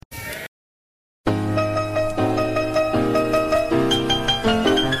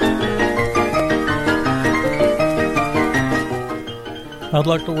I'd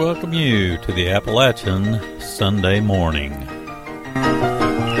like to welcome you to the Appalachian Sunday morning.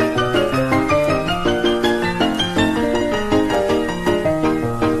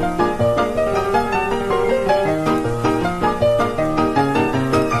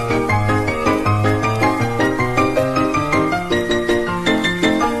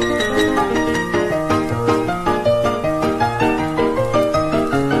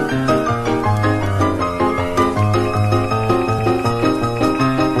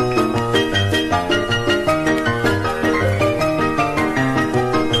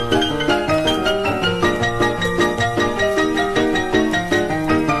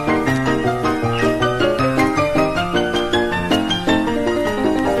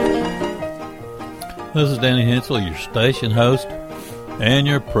 This is Danny Hensley, your station host and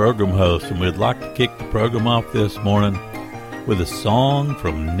your program host, and we'd like to kick the program off this morning with a song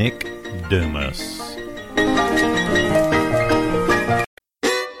from Nick Dumas.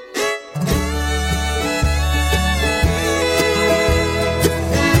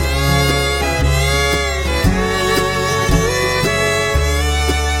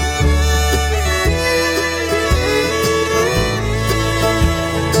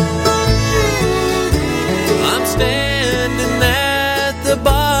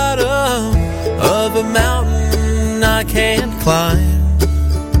 Climb.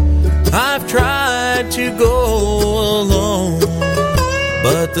 I've tried to go alone,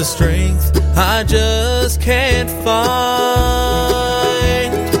 but the strength I just can't find.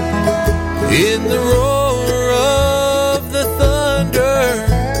 In the roar of the thunder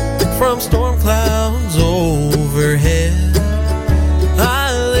from storm clouds overhead,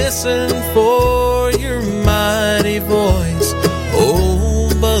 I listen for your mighty voice. Oh,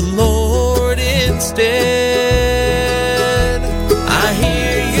 but Lord, instead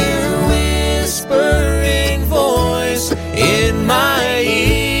in my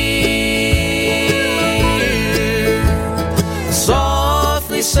ear,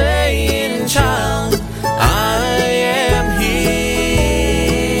 softly saying, child, I am here.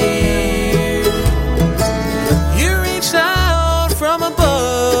 You reached out from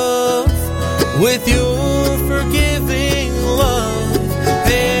above with your forgiving love,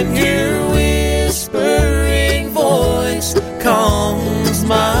 and your whispering voice calms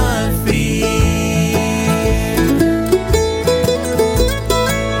my fear.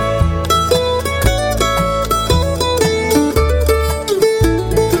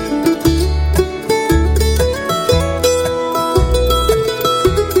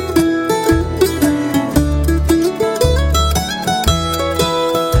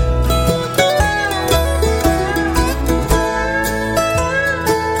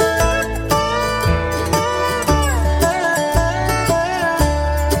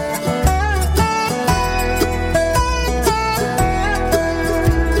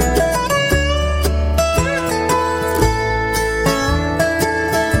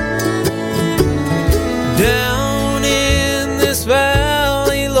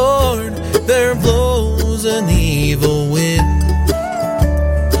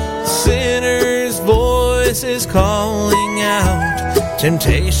 Is calling out,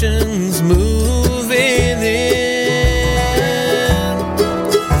 temptations moving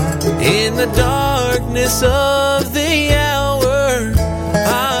in the darkness of the hour.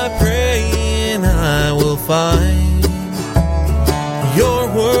 I pray and I will find your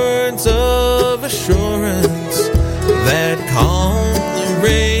words of assurance that calm the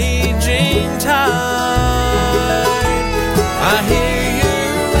raging tide. I hear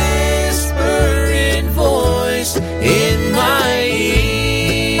in my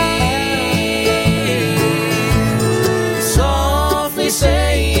ear, softly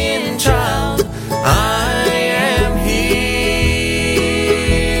saying, child, I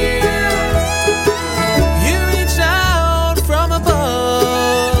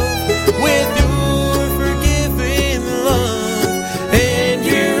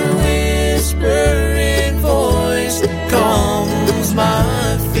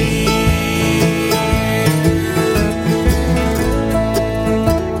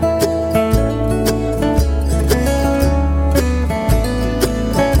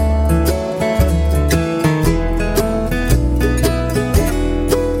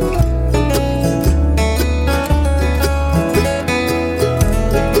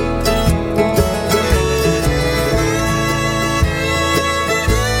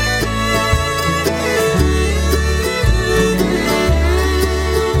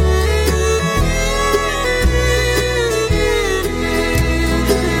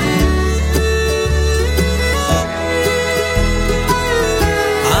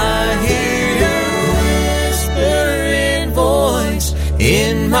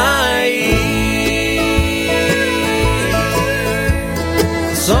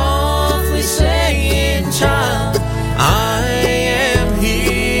softly saying, child, I am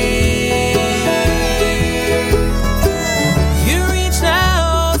here. You reached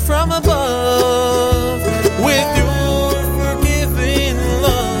out from above with your forgiving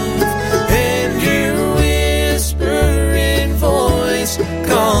love, and your whispering voice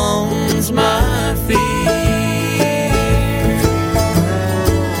calms my fear.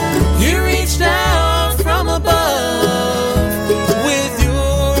 You reached out from above with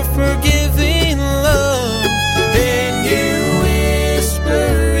your forgiving love, and your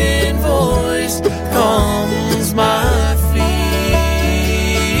whispering voice calms my fear.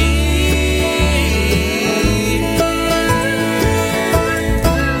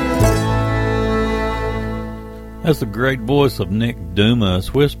 That's the great voice of Nick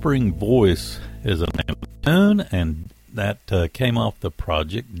Dumas. Whispering Voice is a name of the tune, and that came off the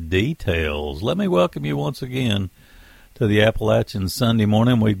project Details. Let me welcome you once again to the Appalachian Sunday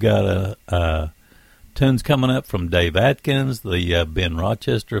morning. We've got tunes coming up from Dave Atkins, the Ben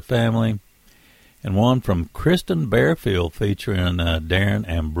Rochester family, and one from Kristen Bearfield featuring Darren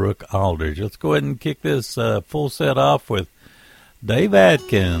and Brooke Aldridge. Let's go ahead and kick this full set off with Dave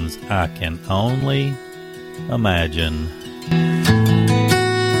Atkins, I Can Only Imagine.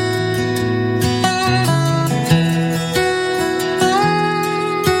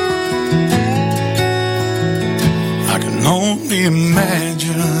 I can only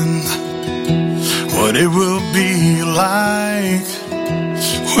imagine what it will be like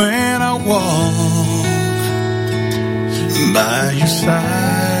when I walk by your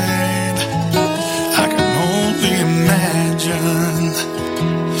side. I can only imagine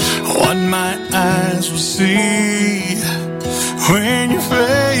what my eyes will see when your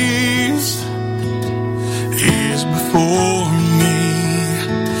face is before me.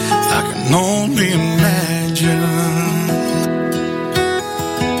 I can only imagine.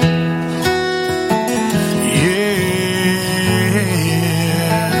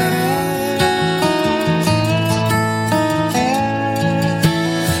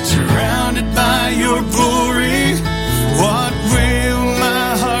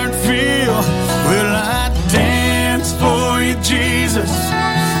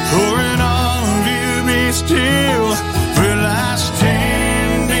 Still, will I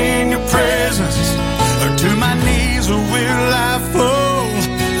stand in your presence, or to my knees, or will I fall?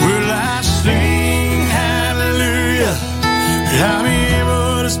 Will I sing hallelujah? I'll be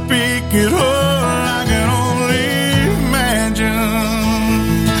able to speak it all. I can only imagine.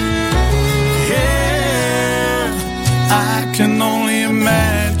 Yeah, I can only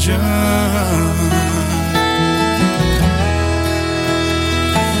imagine.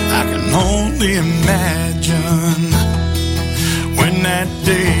 I can only imagine when that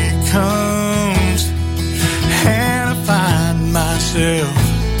day comes and I find myself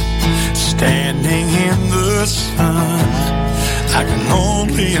standing in the sun. I can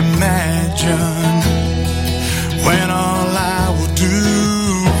only imagine when all I will do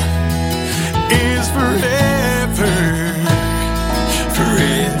is forever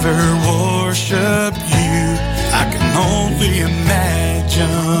worship you. I can only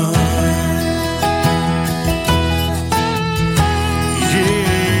imagine.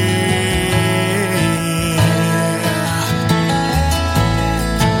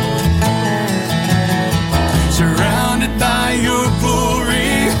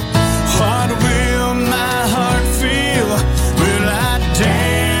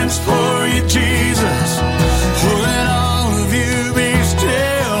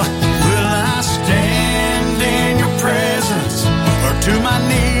 To my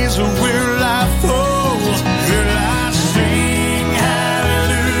knees, or will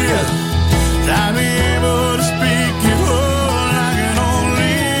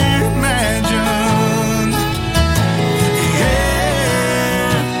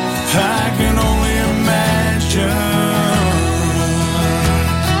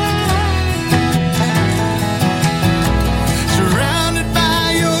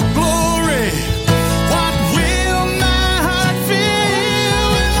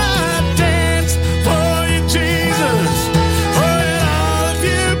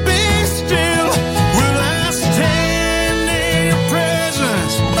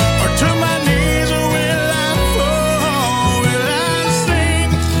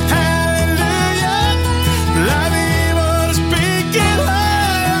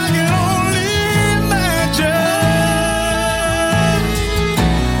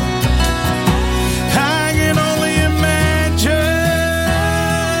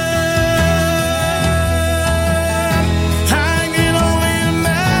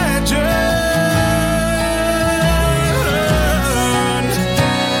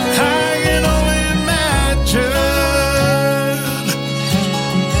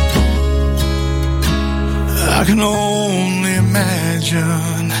can only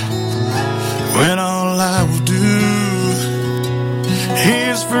imagine when all I will do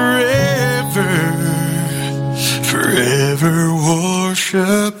is forever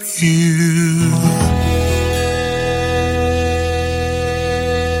worship you.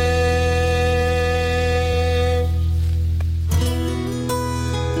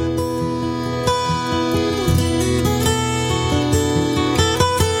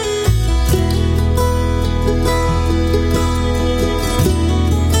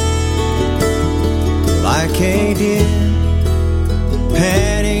 Like a deer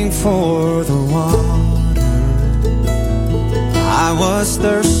panting for the water, I was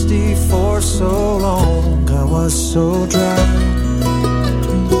thirsty for so long, I was so dry.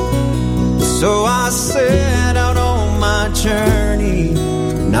 So I set out on my journey,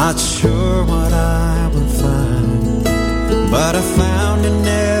 not sure what I would find, but I found an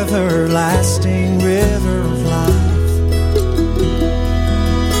everlasting river of life.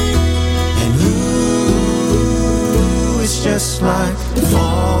 Just like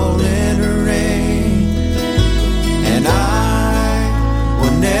falling rain, and I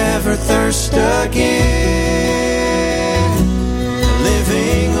will never thirst again.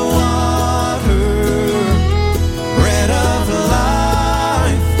 Living water, bread of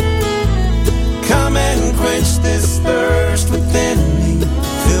life, come and quench this thirst within me,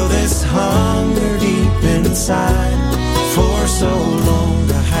 fill this hunger deep inside. For so long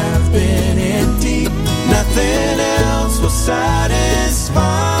I have been empty, nothing else will satisfy.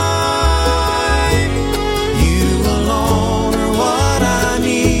 You alone are what I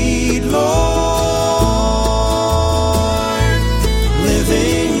need, Lord.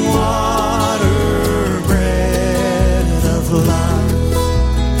 Living water, bread of life.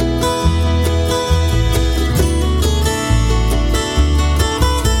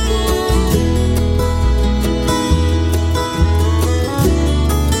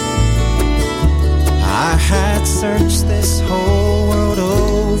 I had searched this whole world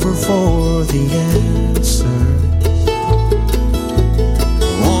over for the answers,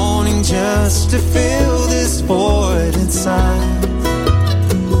 wanting just to fill this void inside.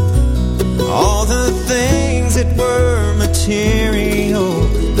 All the things that were material,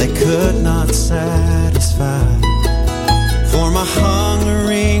 they could not satisfy. For my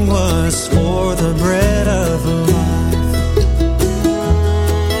hungering was for the bread of life.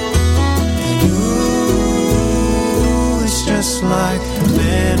 Just like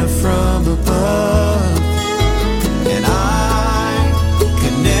manna from above, and I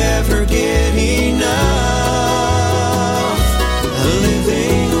can never get enough.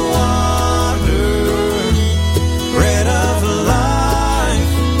 Living water, bread of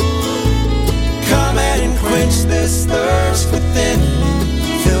life, come and quench this thirst within me,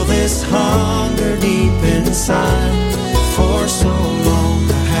 fill this hunger deep inside. For so long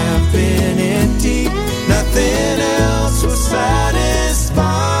I have been empty, nothing else will satisfy.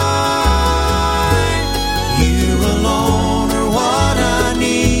 You alone are what I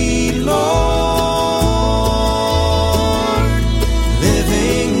need, Lord.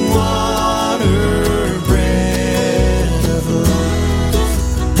 Living water, bread of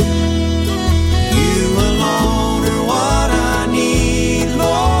life. You alone are what I need,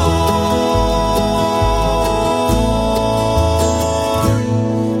 Lord.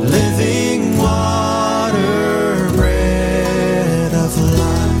 Living water, bread of life.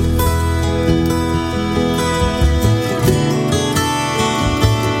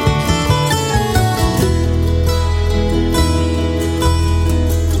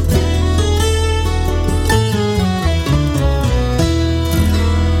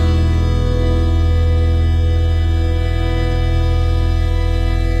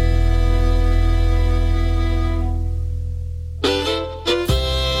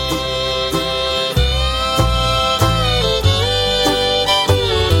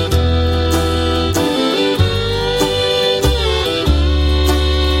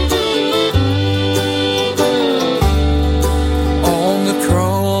 On the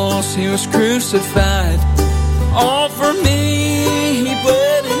cross he was crucified, all for me he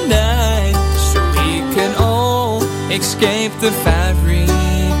bled and died, so we can all escape the fiery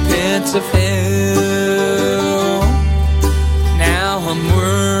pits of hell. Now I'm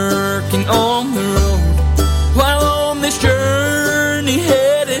working on the road, while on this journey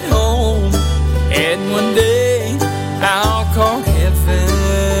headed home, and one day I'll call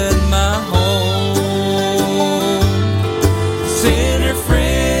heaven my home. Sinner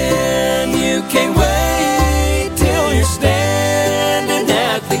friend, you can't wait till you're standing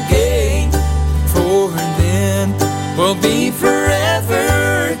at the gate, for then will be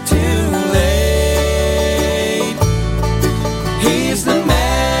forever too late.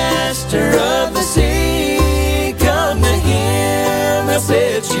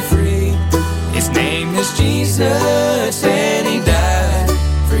 set you free. His name is Jesus, and He died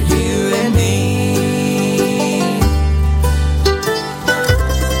for you and me.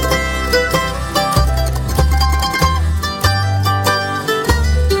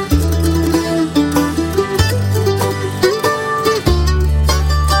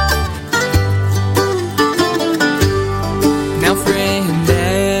 Now friend,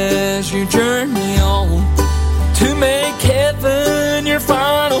 as you journey on to make heaven your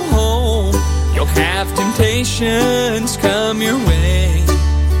final home, you'll have temptations come your way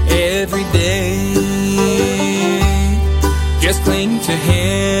every day. Just cling to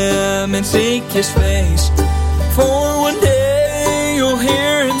Him and seek His face, for one day you'll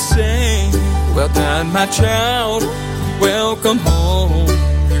hear Him say, well done, my child, welcome home,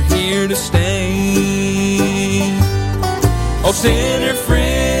 you're here to stay. Oh, sinner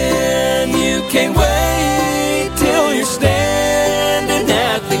friend, you can't wait till you're standing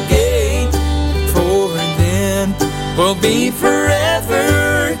at the gate, for then we'll be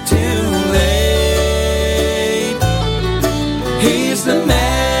forever too late. He's the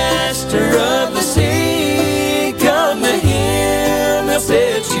master of the sea. Come to Him, He'll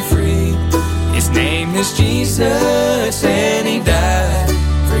set you free. His name is Jesus, and He died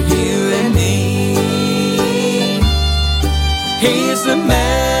for you and me. He's the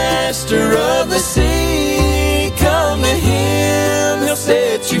master of the sea. Come to Him, He'll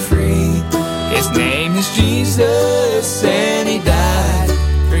set you free. His name is Jesus, and He died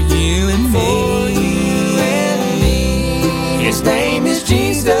for you and me. His name is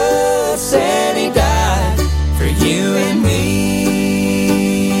Jesus, and He died for you and me.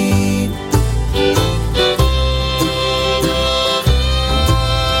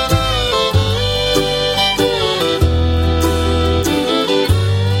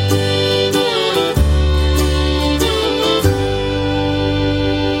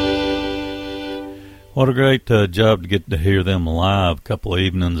 What a great job to get to hear them live a couple of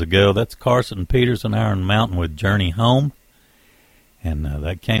evenings ago. That's Carson Peters and Iron Mountain with Journey Home. And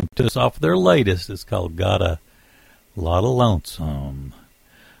that came to us off their latest. It's called Got a Lot of Lonesome.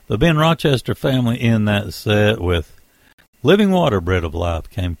 The Ben Rochester family in that set with Living Water, Bread of Life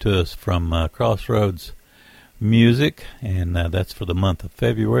came to us from Crossroads Music. And that's for the month of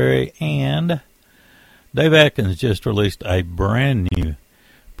February. And Dave Atkins just released a brand new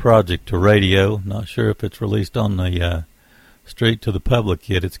project to radio. Not sure if it's released on the street to the public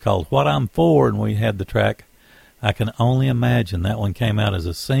yet. It's called What I'm For, and we had the track I Can Only Imagine. That one came out as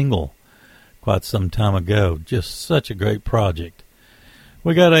a single quite some time ago. Just such a great project.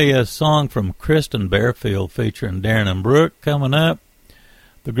 We got a song from Kristen Bearfield featuring Darren and Brooke coming up.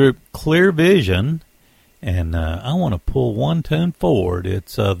 The group Clear Vision, and I want to pull one tune forward.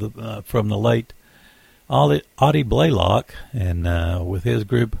 It's from the late Audie Blaylock, and with his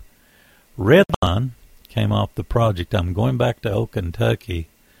group Redline came off the project I'm Going Back to Old Kentucky.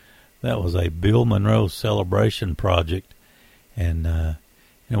 That was a Bill Monroe celebration project. And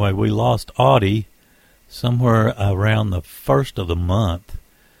anyway, we lost Audie somewhere around the first of the month.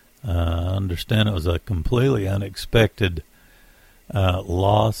 I understand it was a completely unexpected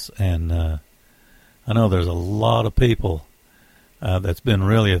loss, and I know there's a lot of people that's been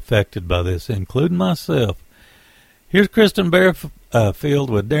really affected by this, including myself. Here's Kristen Bearfield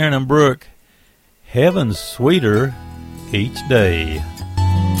with Darren and Brooke, Heaven's Sweeter Each Day.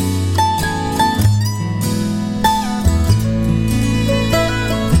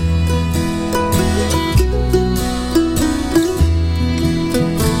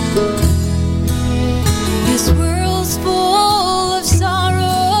 This world's full of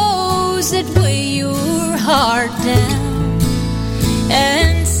sorrows that weigh your heart down.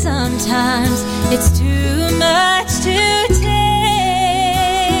 And sometimes it's too much to take.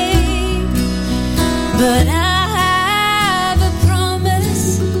 But I have a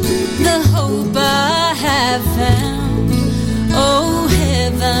promise, the hope I have found. Oh,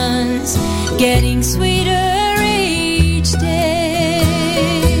 heaven's getting sweeter each day.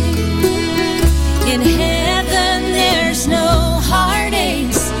 In heaven there's no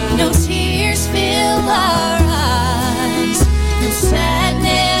heartaches, no tears fill our eyes. No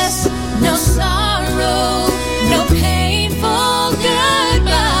sadness, no sorrow, no painful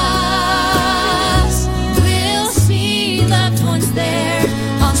goodbyes.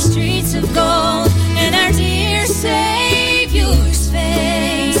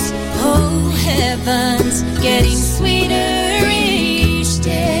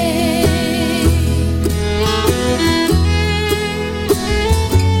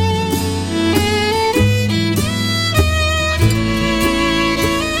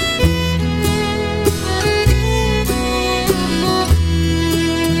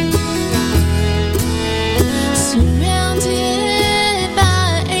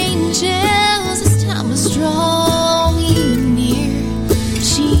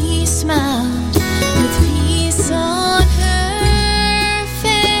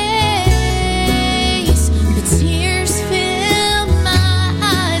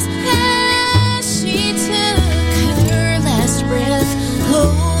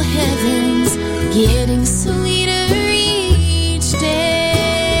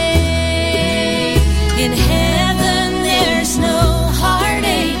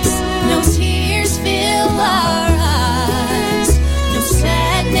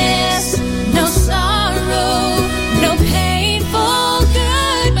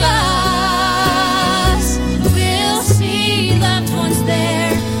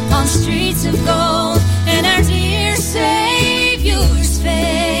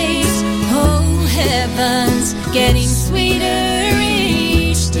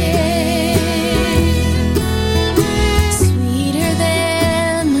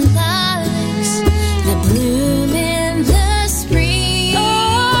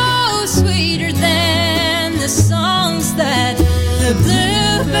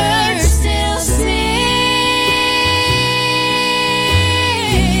 bird still sings.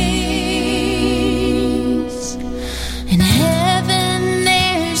 In heaven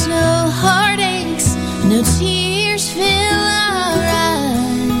there's no heartaches, no tears fill our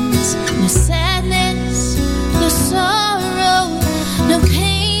eyes, no sadness, no sorrow, no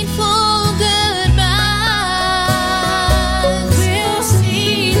painful goodbye. We'll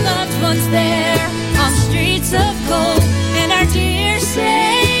see loved ones there on streets of gold, and our dear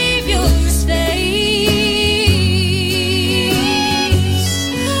Savior's face.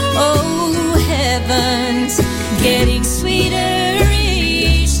 Oh, heaven's getting sweeter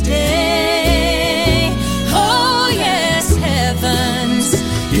each day. Oh, yes, heaven's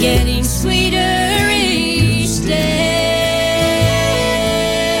getting sweeter each day.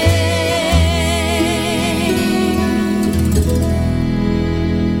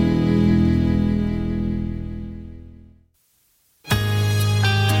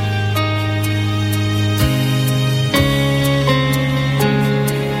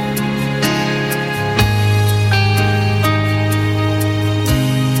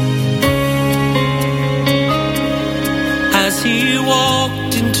 As he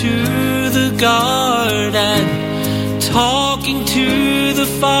walked into the garden, talking to the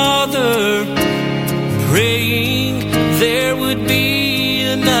Father, praying there would be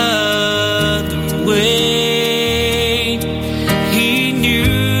another way. He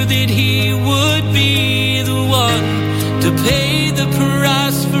knew that he would be the one to pay the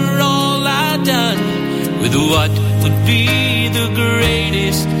price for all I'd done, with what would be the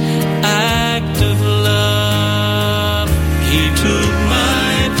greatest act of love. He took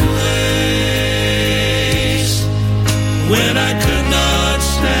my place when I could not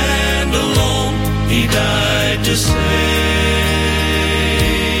stand alone. He died to save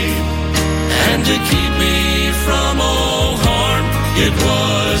and to keep me from all harm. It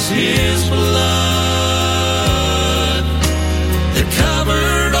was his blood that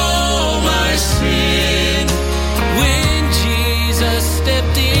covered all my sin. When Jesus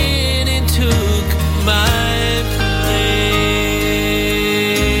stepped in and took my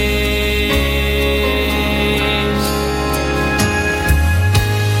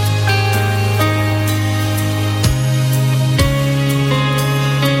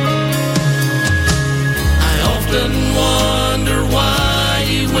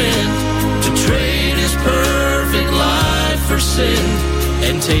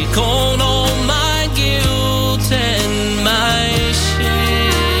and take on all my guilt and my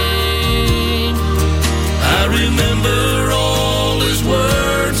shame. I remember all his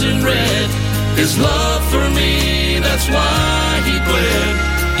words and read his love for me. That's why he bled.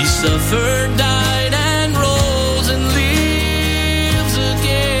 He suffered, died, and rose and lives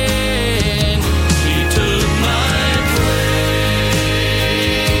again. He took my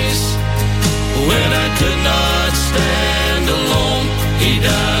place when I could not stand alone. He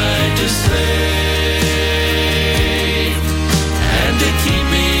died to save and to keep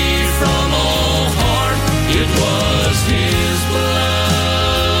me from all harm. It was his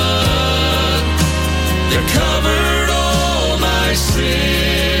blood that covered all my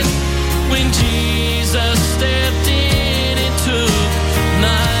sin. When Jesus stepped in and took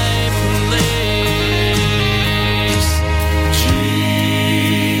my place,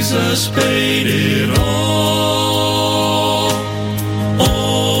 Jesus paid it all.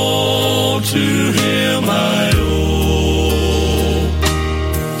 To him I owe.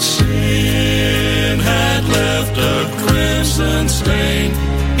 Sin had left a crimson stain.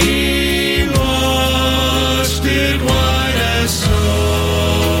 He washed it white as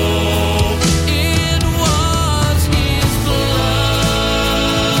snow. It was his blood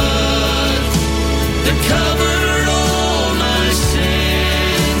that covered all my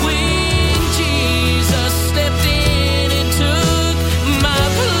sin. When Jesus stepped in and took my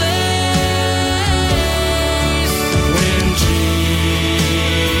place,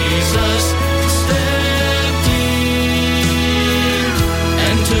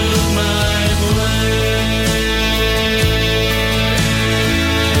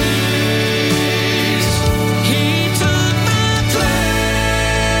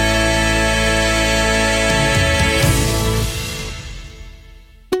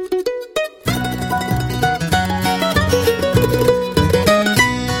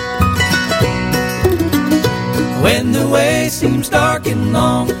 When the way seems dark and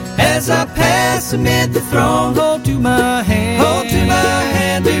long, as I pass amid the throng, hold to my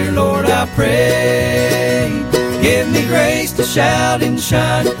hand, dear Lord, I pray. Give me grace to shout and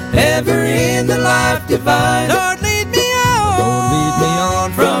shine, ever in the life divine. Lord, lead me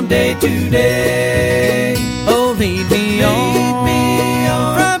on from day to day. Oh, lead me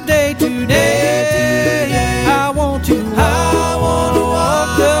on from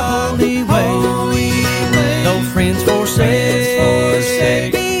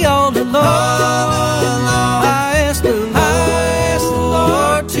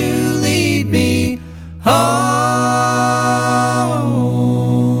home.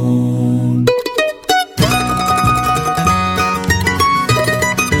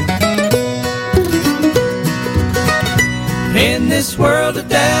 In this world of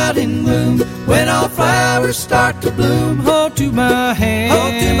doubt and gloom, when all flowers start to bloom, hold to my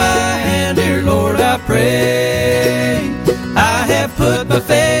hand, dear Lord, I pray. I have put my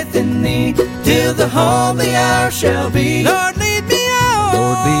faith in thee, till the home the hour shall be. Lord, lead me on,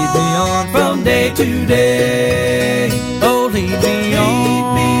 Lord, lead me on from day to day. Oh, lead me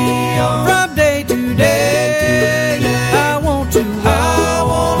on from day to day. I want to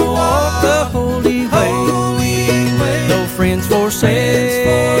walk the holy way. Though friends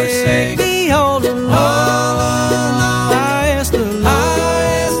forsake me all alone, I ask the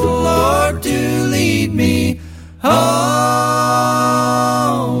Lord to lead me home.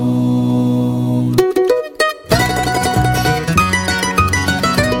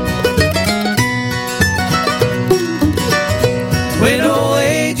 When old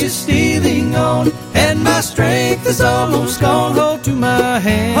age is stealing on and my strength is almost gone, hold to my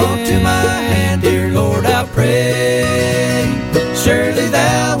hand, dear Lord, I pray. Surely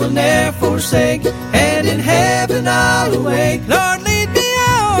thou wilt ne'er forsake, and in heaven I'll awake. Lord, lead me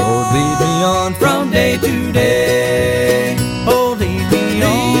on from day to day. Oh, lead me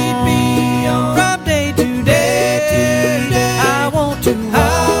on from day to day. I want to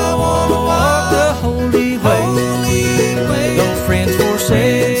walk the holy way. Though friends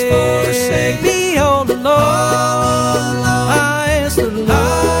forsake me all alone, I ask the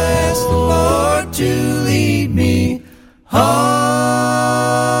Lord to lead me home.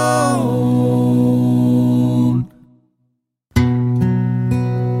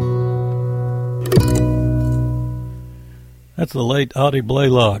 That's the late Audie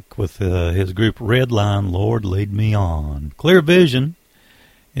Blaylock with his group Redline, Lord Lead Me On. Clear Vision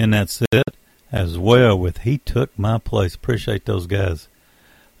in that set as well with He Took My Place. Appreciate those guys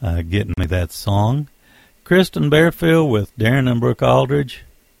getting me that song. Kristen Bearfield with Darren and Brooke Aldridge.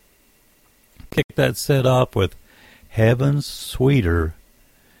 Kicked that set off with Heaven's Sweeter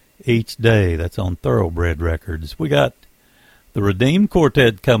Each Day. That's on Thoroughbred Records. We got the Redeemed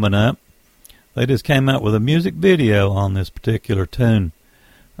Quartet coming up. They just came out with a music video on this particular tune.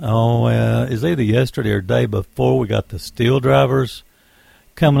 Is either yesterday or day before. We got the Steel Drivers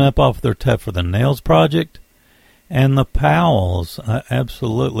coming up off their Tough for the Nails project. And the Powells. I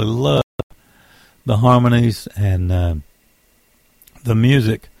absolutely love the harmonies and the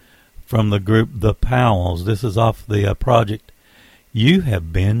music from the group The Powells. This is off the project You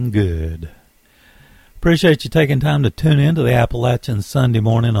Have Been Good. Appreciate you taking time to tune in to the Appalachian Sunday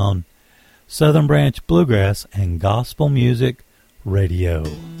morning on Southern Branch Bluegrass and Gospel Music Radio.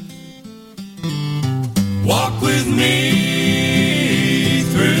 Walk with me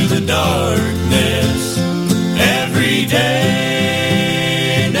through the darkness every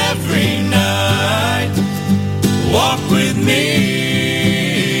day and every night. Walk with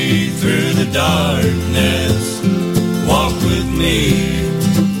me through the darkness. Walk with me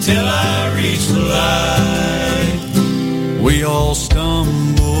till I reach the light. We all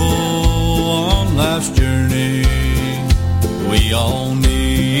stumble on life's journey. We all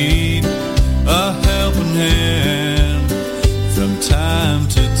need a helping hand from time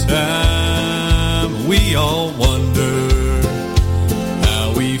to time. We all wonder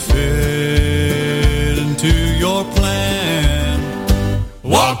how we fit into your plan.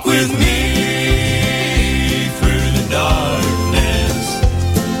 Walk with me through the darkness.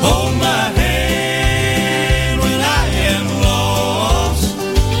 Hold my hand when I am lost.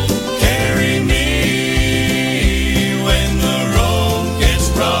 Carry me when the road gets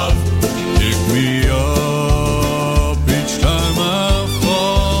rough. Pick me up each time I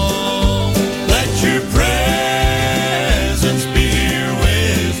fall. Let your presence be here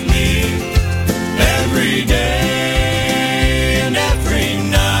with me every day and every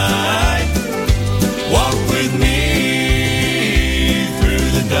night. Walk with me through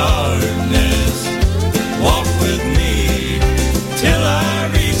the darkness. Walk with me till I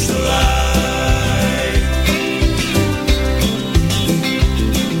reach the light.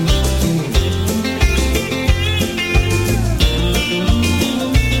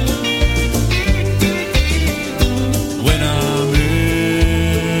 When I'm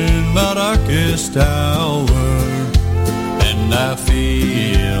in my darkest hour and I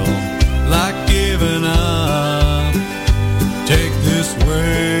feel like giving up, take this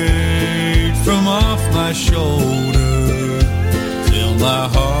weight from off my shoulder. Fill my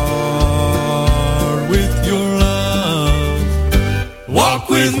heart with your love. Walk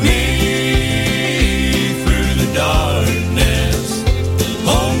with me through the darkness.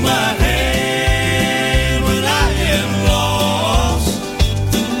 Hold my hand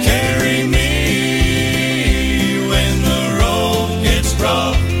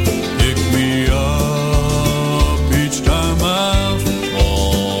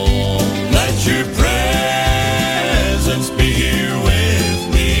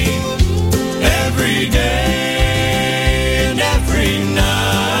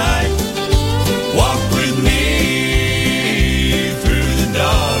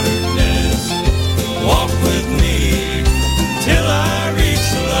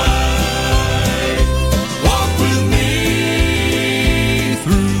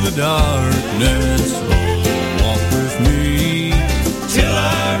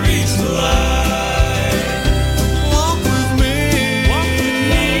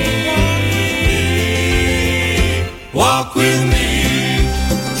walk with me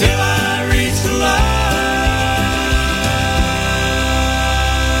till I reach the light.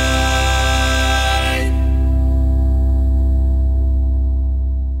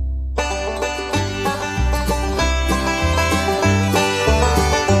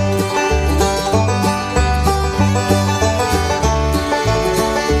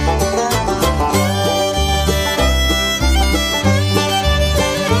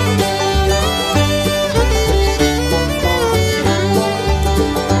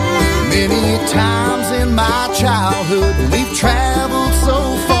 Times in my childhood we've traveled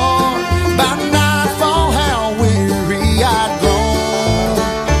so far, by nightfall how weary I'd grown.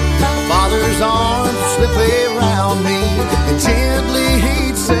 Father's arms slip around me, and gently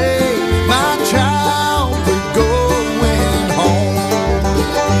he'd say, my child, we're going home.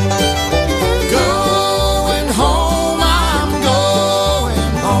 Going home, I'm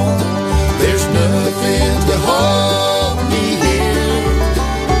going home. There's nothing to hold me here.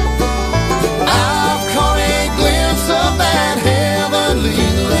 I've caught a glimpse of that heavenly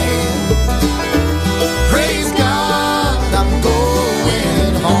land. Praise God, I'm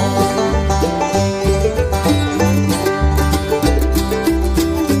going home.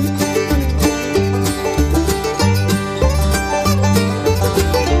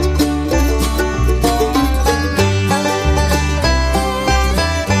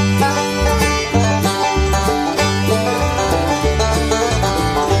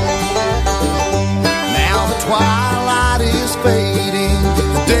 Now the twilight is fading,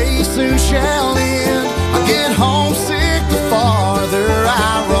 the day soon shall end. I get homesick the farther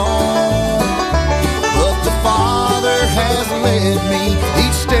I roam, but the Father has led me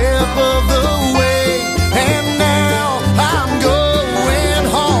each step of the way, and now I'm going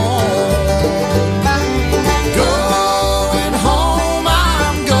home. Going home,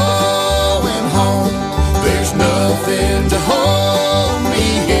 I'm going home. There's nothing to hold me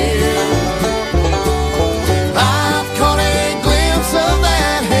here. I've caught a glimpse of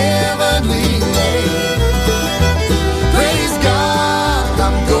that heavenly land. Praise God,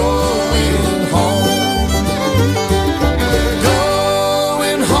 I'm going home.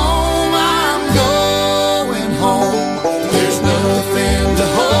 Going home, I'm going home. There's nothing to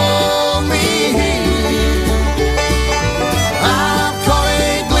hold me here. I've caught a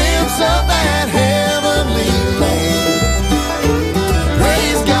glimpse of that heavenly land.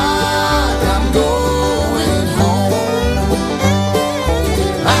 Praise God, I'm going home.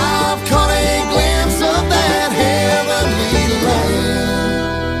 I've caught a glimpse of that heavenly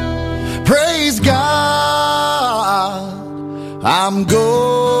land. Praise God, I'm going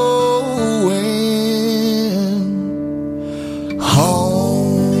home.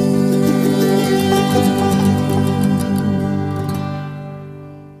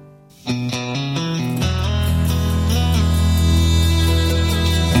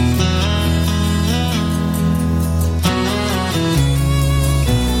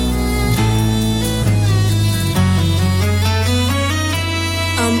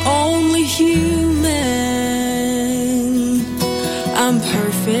 I'm only human. I'm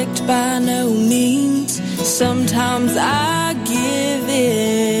perfect by no means. Sometimes I give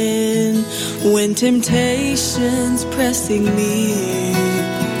in when temptation's pressing me.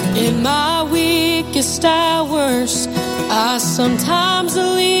 In my weakest hours, I sometimes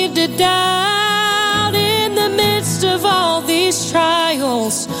lead to doubt. In the midst of all these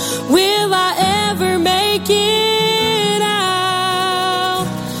trials, will I ever make it out?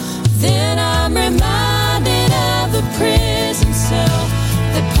 Then I'm reminded of the prison cell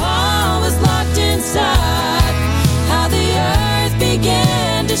that Paul was locked inside, how the earth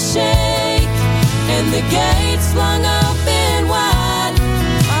began to shake and the gates flung open wide.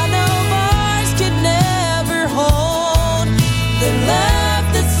 I know bars could never hold the love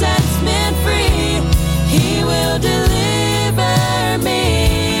that sets men free. He will deliver me.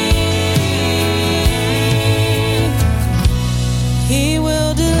 He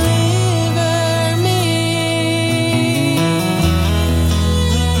will deliver me.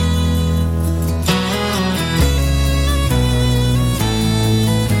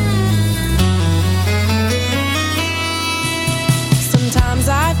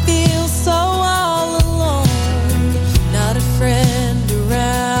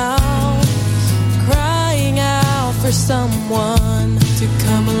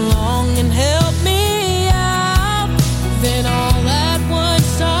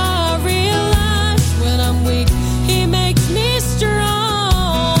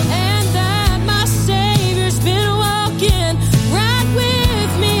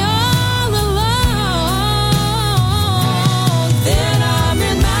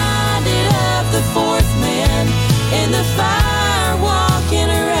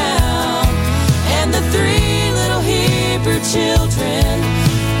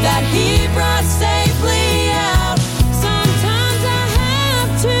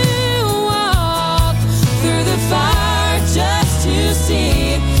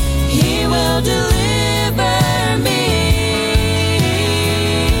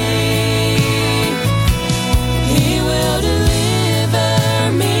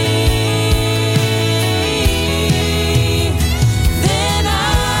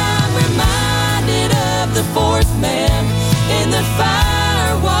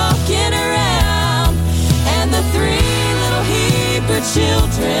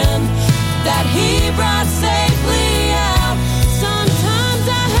 children that He brought safely out. Sometimes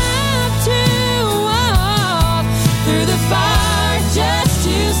I have to walk through the fire just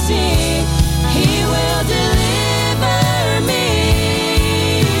to see He will deliver me.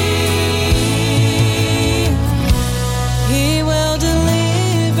 He will deliver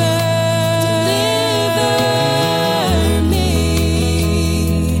me.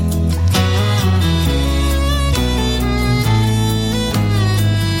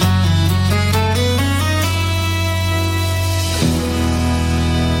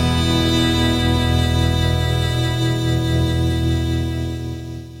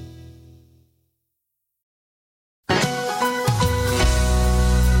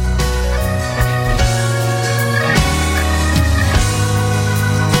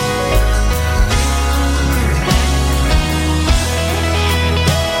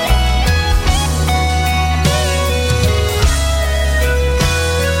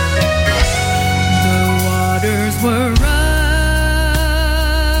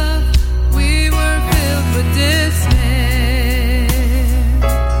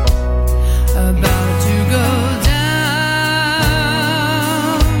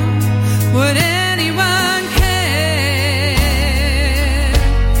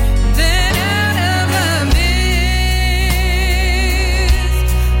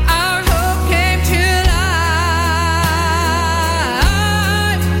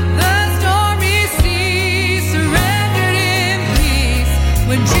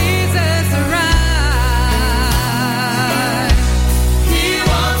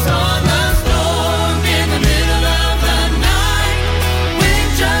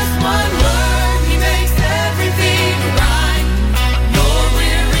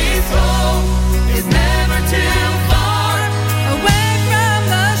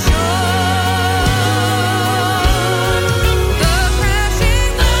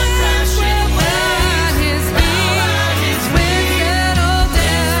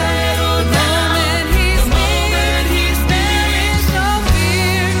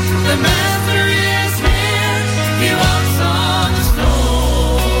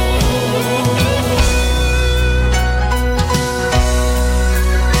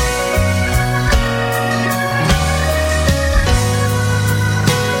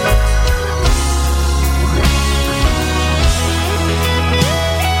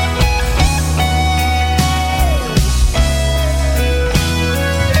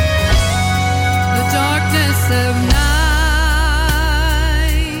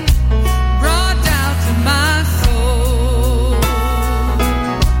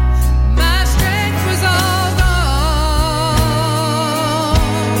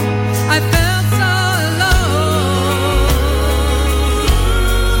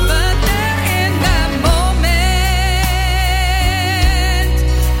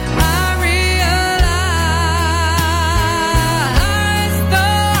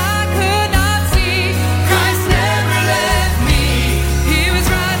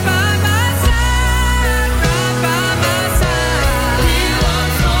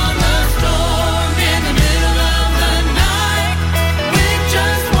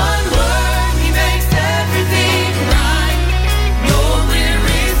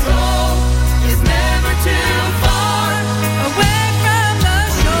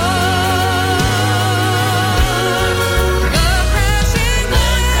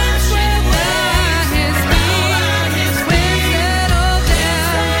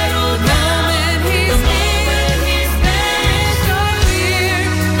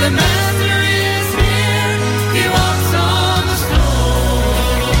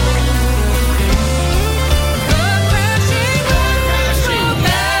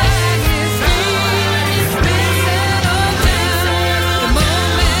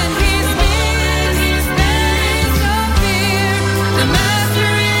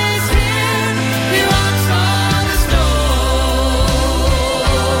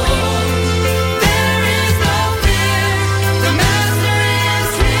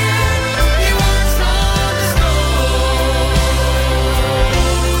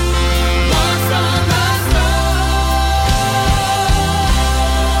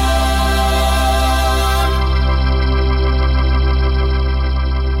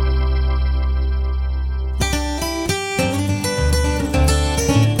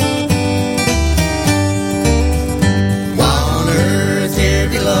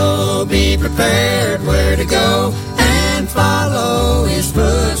 prepared where to go and follow his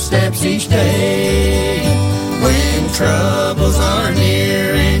footsteps each day. When troubles are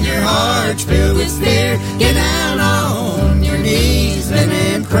near and your heart's filled with fear, get down on your knees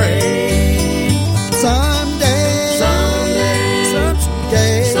and pray. Someday, some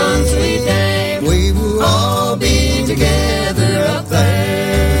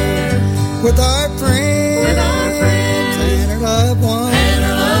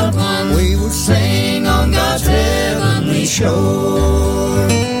shore.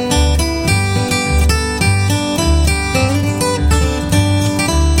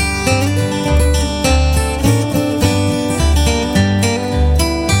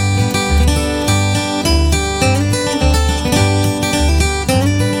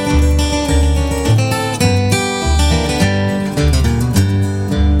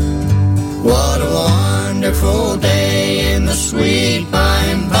 What a wonderful day in the sweet by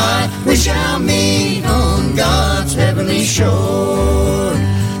and by. We shall meet on God's heavenly shore.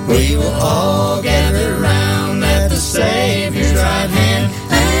 We will all gather round at the Savior's right hand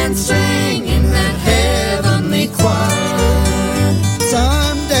and sing in that heavenly choir.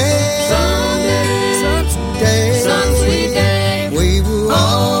 Someday, some sweet day, we will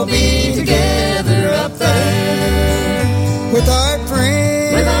all be together up there with our friends,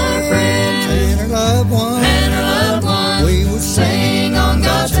 and our loved ones. We will sing on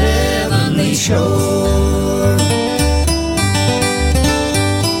God's heavenly shore.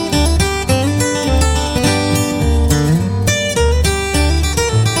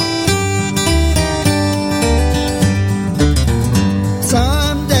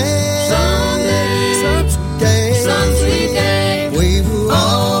 Someday, some sweet day, we will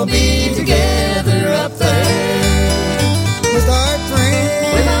all be together up there with our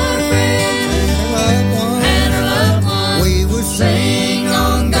friends, and our loved ones. we will Sing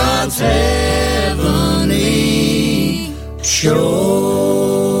on God's heavenly shore.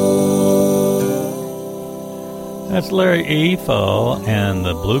 That's Larry Efo and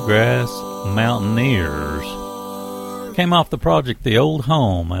the Bluegrass Mountaineers. Came off the project The Old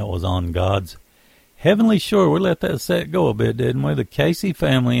Home. That was on God's Heavenly Shore. We let that set go a bit, didn't we? The Casey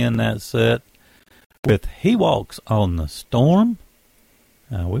family in that set with He Walks on the Storm.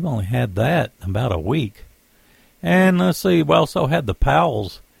 We've only had that about a week. And let's see, we also had the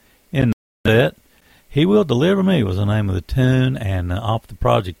Powells in that. He Will Deliver Me was the name of the tune, and off the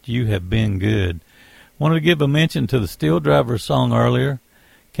project You Have Been Good. Wanted to give a mention to the Steel Driver song earlier.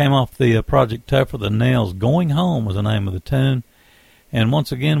 Came off the project Tougher Than Nails. Going Home was the name of the tune. And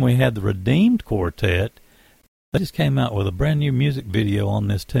once again, we had the Redeemed Quartet. They just came out with a brand new music video on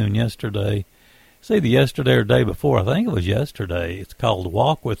this tune yesterday. It's either yesterday or day before. I think it was yesterday. It's called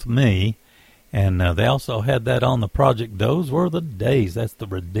Walk With Me. And they also had that on the project Those Were the Days. That's the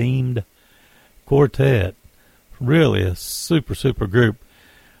Redeemed Quartet. Really a super, super group.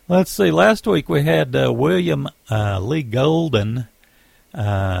 Let's see. Last week we had William Lee Golden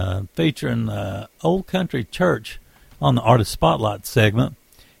featuring Old Country Church on the Artist Spotlight segment.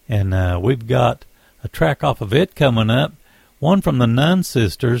 And we've got a track off of it coming up. One from the Nun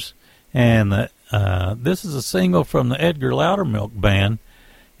Sisters. And this is a single from the Edgar Loudermilk Band.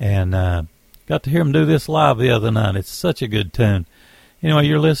 And got to hear them do this live the other night. It's such a good tune. Anyway,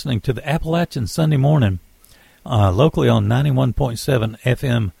 you're listening to the Appalachian Sunday Morning, locally on 91.7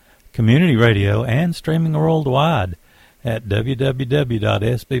 FM Community Radio and streaming worldwide at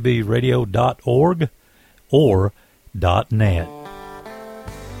www.sbbradio.org or .net.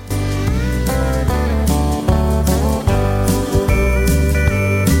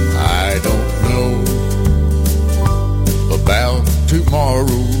 I don't know about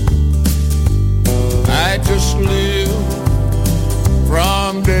tomorrow. I just live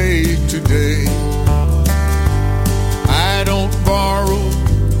from day to day. I don't borrow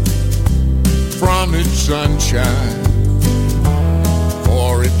from its sunshine,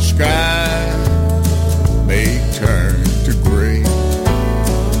 for its sky may turn to gray.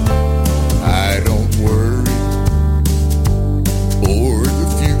 I don't worry for the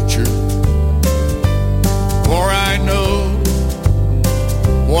future, for I know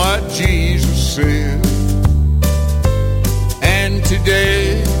what Jesus said. And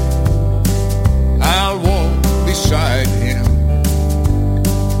today I'll walk beside him,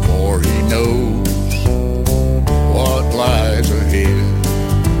 for he knows what lies ahead.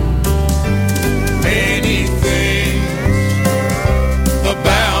 Many things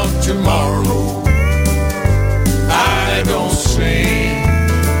about tomorrow I don't seem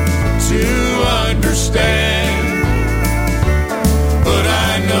to understand, but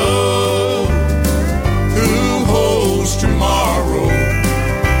I know who holds tomorrow,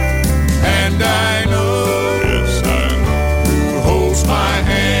 and I know, yes, I know who holds my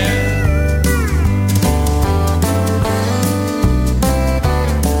hand.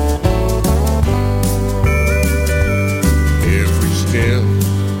 Every step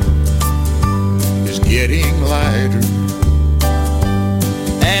is getting lighter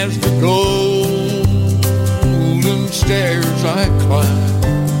as the golden stairs I climb.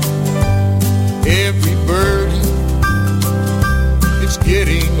 Every burden, it's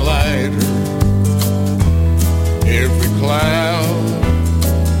getting lighter. every cloud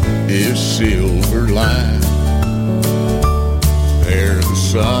is silver lined. There the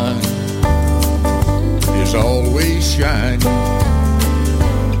sun is always shining.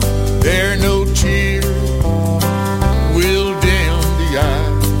 There no tear will dim the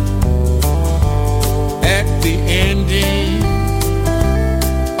eye. At the ending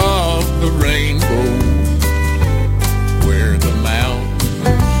of the rainbow, where the mountains,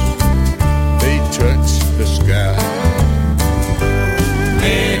 they touch the sky.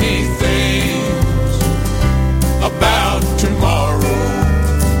 Many things about tomorrow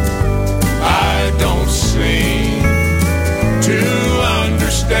I don't seem to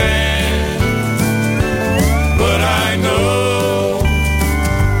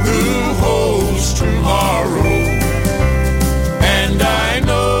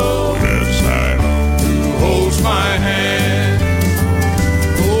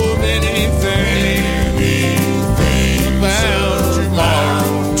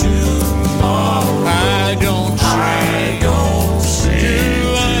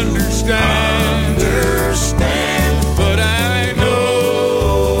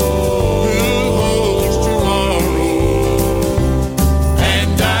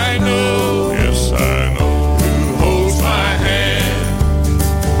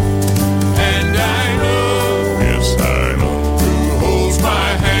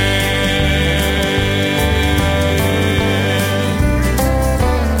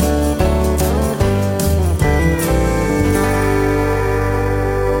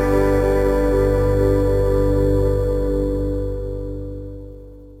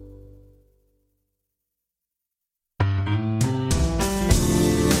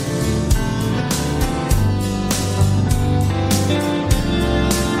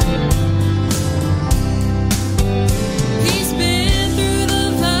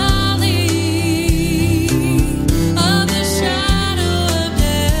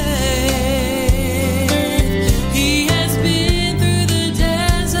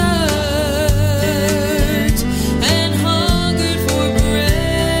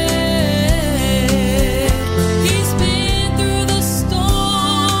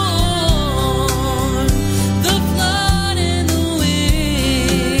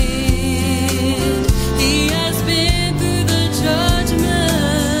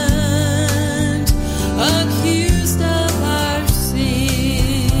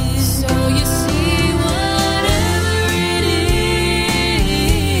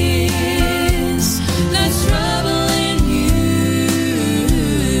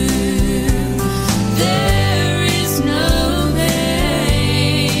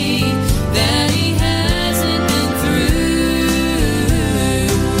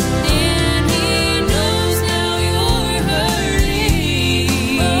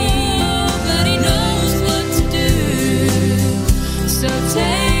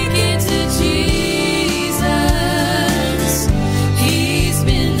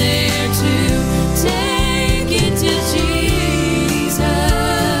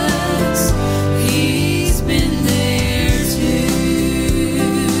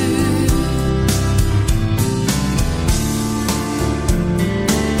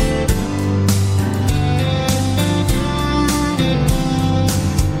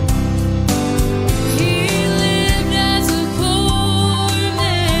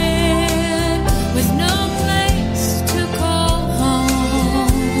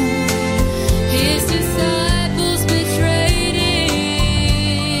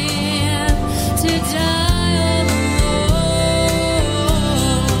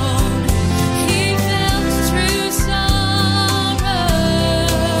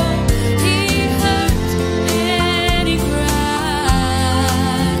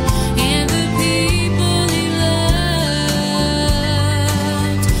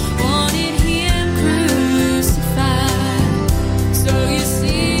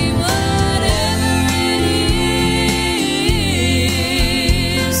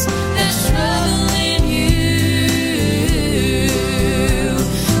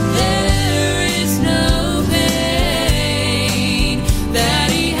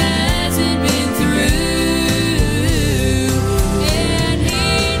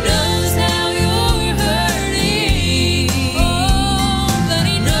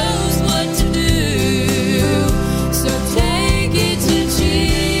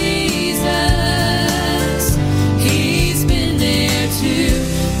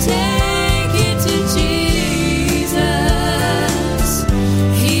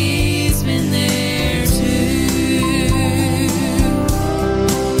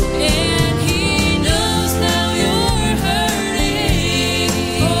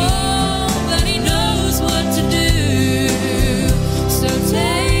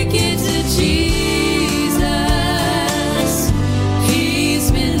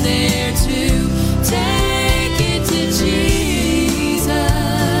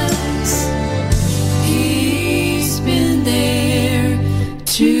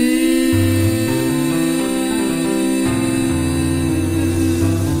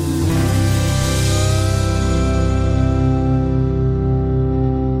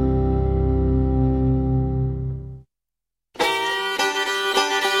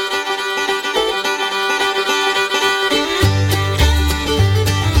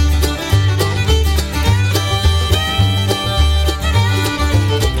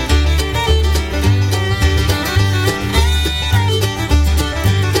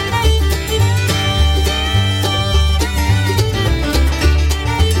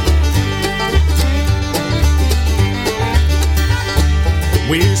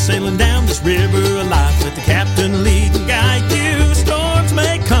Here's sailing down this river of life. Let the captain lead and guide you. Storms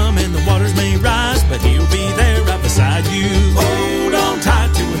may come and the waters may rise, but he'll be there right beside you. Hold on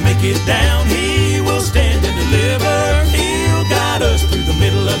tight till we make it down. He will stand and deliver. He'll guide us through the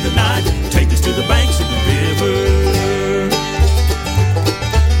middle of the night, take us to the banks of the river.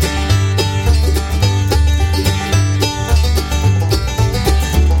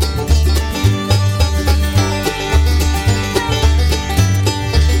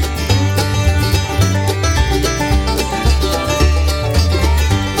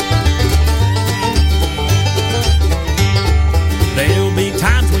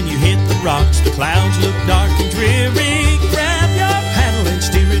 Rocks, the clouds look dark and dreary. Grab your paddle and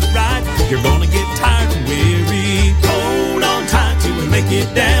steer it right. You're gonna get tired and weary. Hold on tight till we make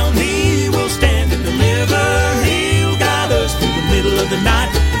it down. He will stand and deliver. He'll guide us through the middle of the night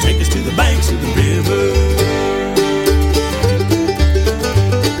and take us to the banks of the river.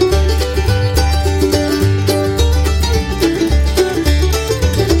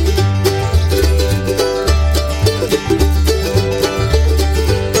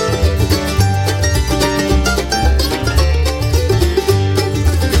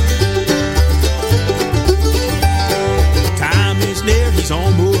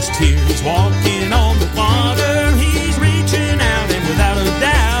 He's walking on the water. He's reaching out, and without a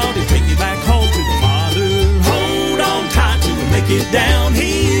doubt, he'll take you back home to the Father. Hold on tight till we make it down.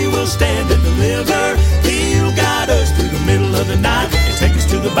 He will stand and deliver. He'll guide us through the middle of the night and take us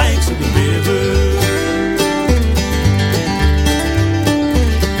to the banks of the river.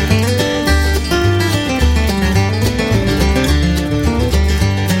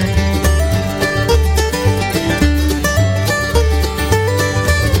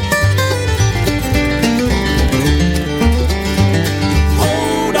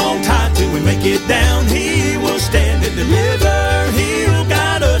 Get down, he will stand and deliver. He'll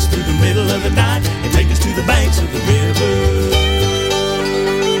guide us through the middle of the night and take us to the banks of the river.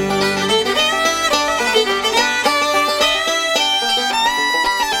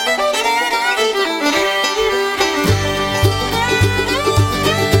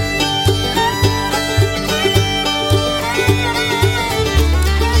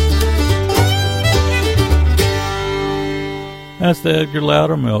 That's the Edgar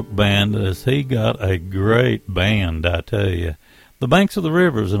Loudermilk Band. As he got a great band, I tell you. The Banks of the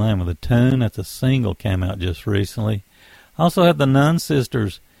River is the name of the tune. That's a single, came out just recently. Also had the Nun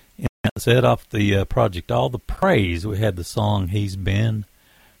Sisters in that set off the project All the Praise. We had the song He's Been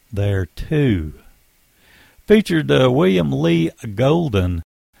There Too. Featured William Lee Golden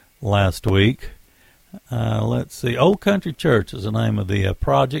last week. Let's see. Old Country Church is the name of the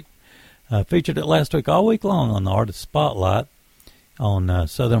project. Featured it last week all week long on the Artist Spotlight on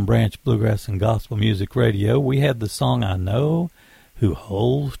Southern Branch Bluegrass and Gospel Music Radio. We had the song I Know Who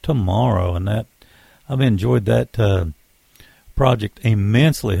Holds Tomorrow, and that I've enjoyed that project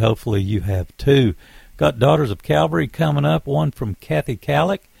immensely. Hopefully you have too. Got Daughters of Calvary coming up, one from Kathy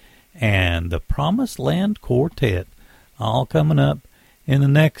Kallick, and the Promised Land Quartet, all coming up in the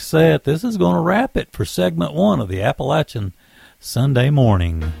next set. This is going to wrap it for segment one of the Appalachian Sunday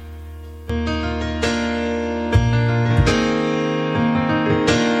Morning.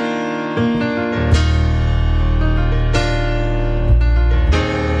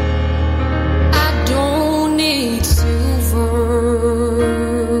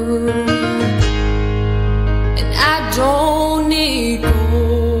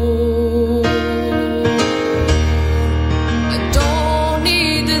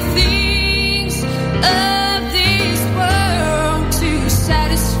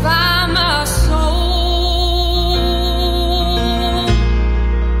 Satisfy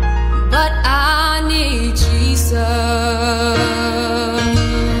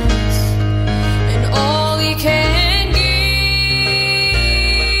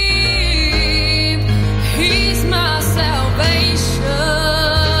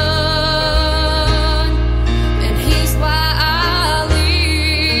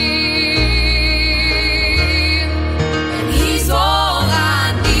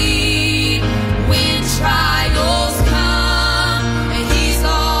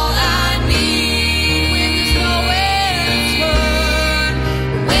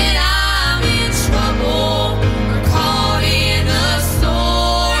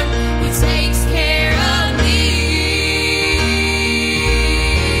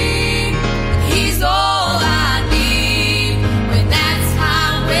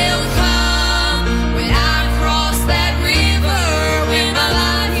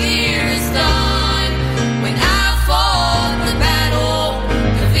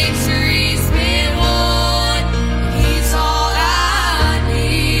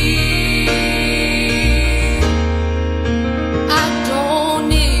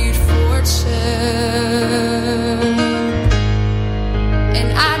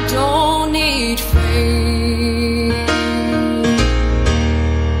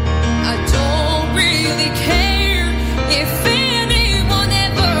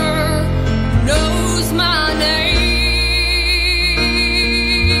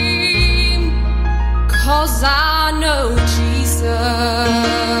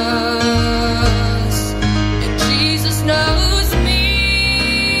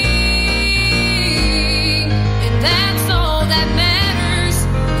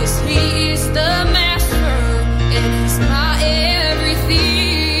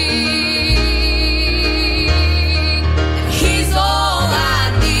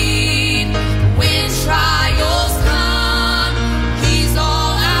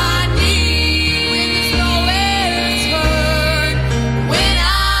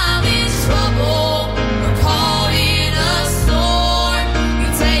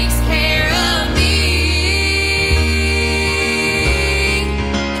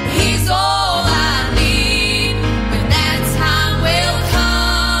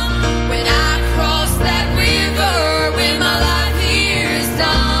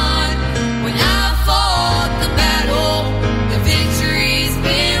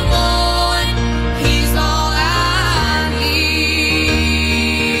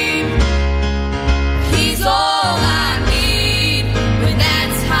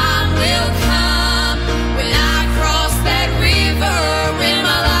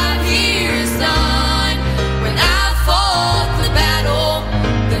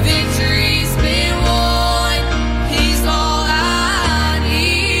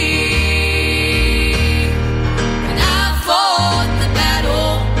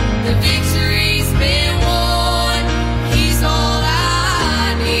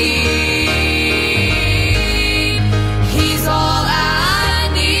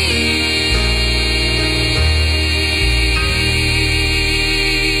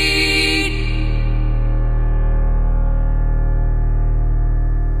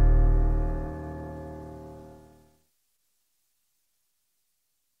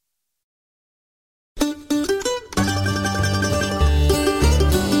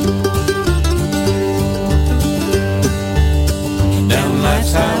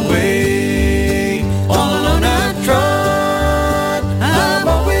life's highway. All alone I've tried, I've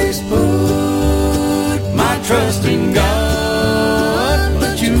always put my trust in God.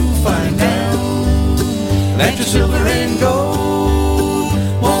 But you'll find out that your silver and gold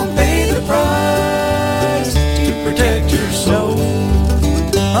won't pay the price to protect your soul.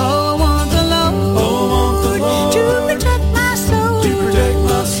 Oh, I want the Lord to protect my soul, to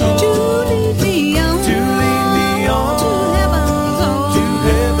lead me on, to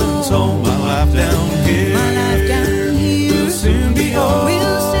heaven's home, my life down here will soon be home.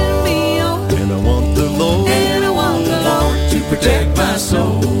 And I want the Lord, to protect my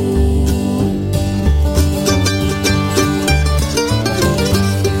soul.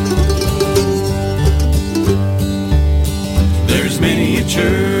 There's many a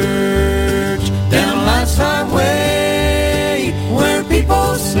church down life's highway where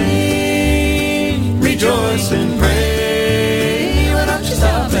people sing, rejoice and pray. Why don't you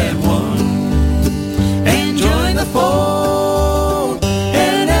stop at one and join the fold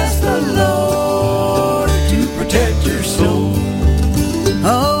and ask the Lord to protect your soul? Oh,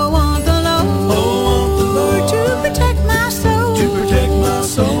 I want the Lord to protect my soul, to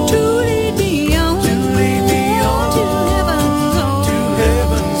lead me on, to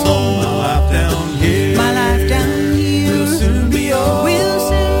heaven's home, my life down here will soon be over.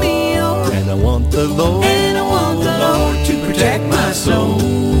 And I want the Lord, to protect my soul.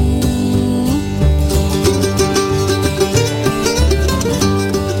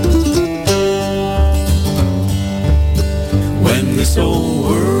 When this whole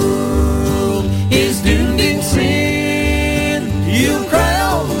world is doomed in sin, you'll cry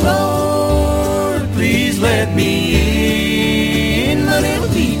out, Lord, please let me in. But it'll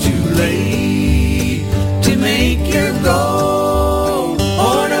be too late to make your goal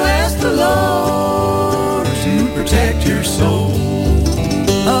or to ask the Lord to protect your soul.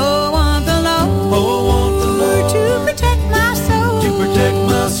 Oh, I want the Lord to protect my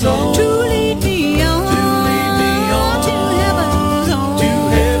soul, to lead me on, to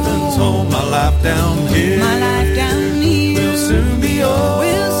heaven's home, my life down here will soon be over.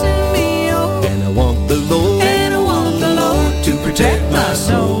 And I want the Lord, to protect my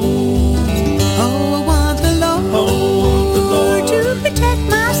soul. Oh, I want the Lord to protect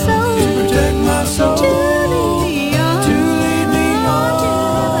my soul, to lead me on,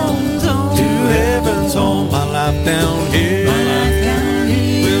 to heaven's home, my life down here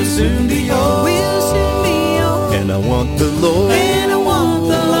will soon be over. And I want the Lord,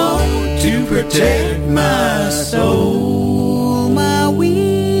 to protect my soul, my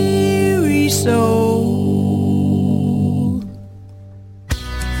weary soul.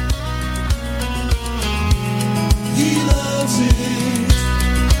 He loves it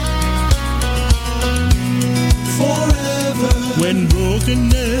forever. When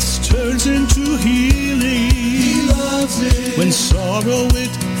brokenness turns into healing, He loves it. When sorrow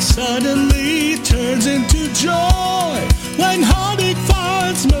it suddenly turns into joy. When heartache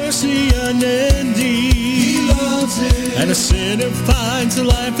finds mercy unending, He loves it. And a sinner finds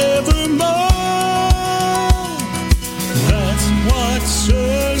life evermore. That's what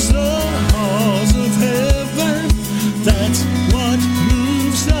stirs the halls of heaven. That's what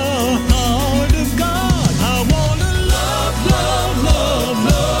moves the heart of God. I wanna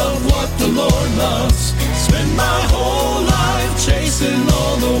love what the Lord loves. Spend my whole life chasing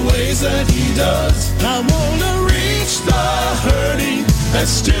all the ways that He does. I wanna reach the hurting that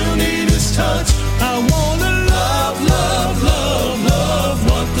still need His touch. I wanna love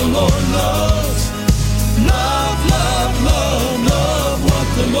what the Lord loves. Love what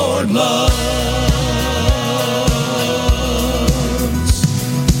the Lord loves.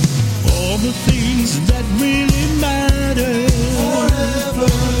 All the things that really matter forever.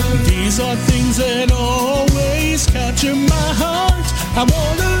 These are things that always capture my heart. I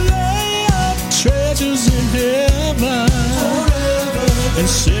wanna lay up treasures in heaven forever, and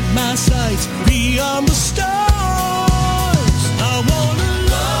set my sights beyond the stars. I wanna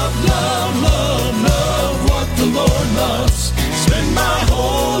love what the Lord loves. Spend my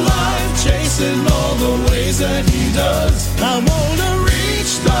whole life chasing all the ways that He does. I wanna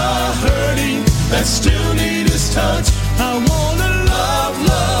reach the hurting that still need His touch. I wanna love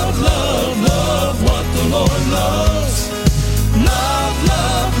what the Lord loves. Love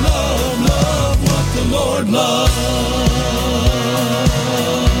what the Lord loves.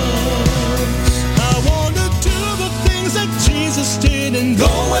 I wanna do the things that Jesus did and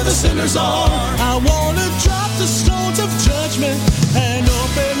go where the sinners are. I wanna drop the stones of judgment and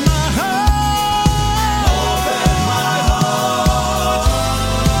open my heart.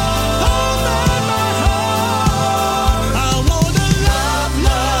 I wanna love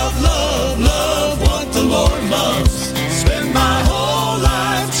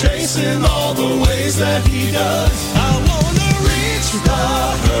chasing all the ways that he does. I wanna reach the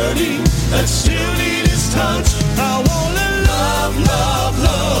hurting that still need his touch. I wanna love, love,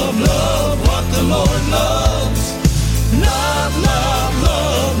 love, love what the Lord loves. Love, love,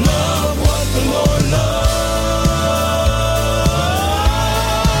 love, love what the Lord loves.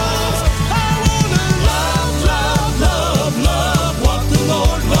 I wanna love, love, love, love what the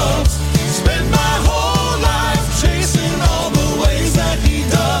Lord loves. Spend my whole life chasing all the ways that he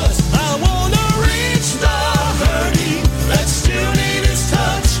does. I wanna reach the hurting that still need his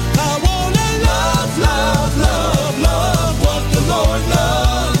touch. I wanna love, love, love, love what the Lord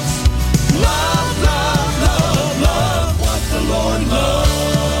loves. Love, love, love, love what the Lord loves.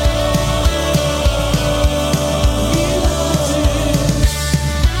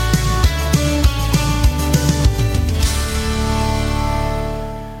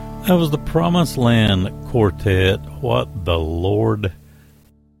 That was the Promised Land Quartet, What the Lord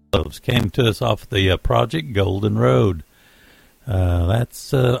Loves. Came to us off the Project Golden Road.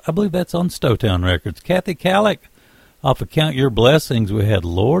 That's I believe that's on Stowtown Records. Kathy Kallick off of Count Your Blessings. We had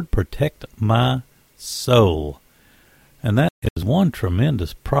Lord Protect My Soul. And that is one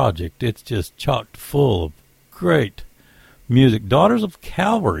tremendous project. It's just chocked full of great music. Daughters of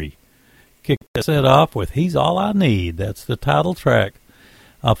Calvary kicked that set off with He's All I Need. That's the title track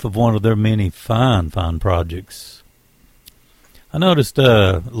off of one of their many fine projects. I noticed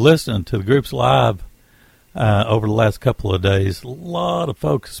listening to the groups live over the last couple of days, a lot of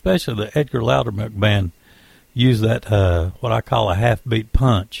folks, especially the Edgar Loudermilk Band, use that what I call a half-beat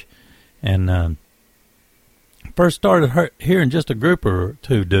punch. And first started hearing just a group or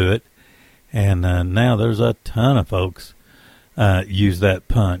two do it, and now there's a ton of folks use that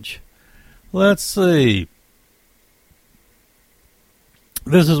punch. Let's see.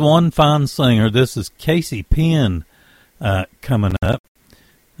 This is one fine singer. This is Casey Penn coming up.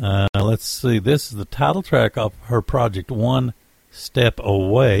 Let's see. This is the title track off her project, One Step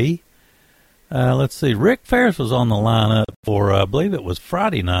Away. Let's see. Rick Ferris was on the lineup for, I believe it was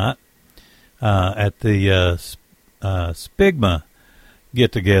Friday night at the Spigma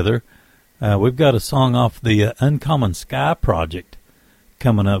get-together. We've got a song off the Uncommon Sky project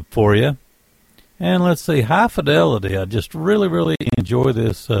coming up for you. And let's see, High Fidelity. I just really enjoy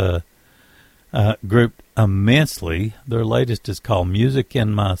this group immensely. Their latest is called Music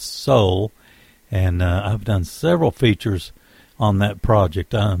in My Soul, and I've done several features on that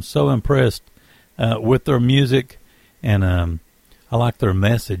project. I'm so impressed with their music, and I like their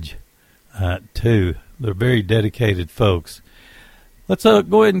message too. They're very dedicated folks. Let's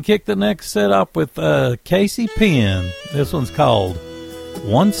go ahead and kick the next set up with Casey Penn. This one's called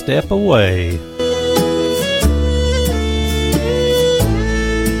One Step Away.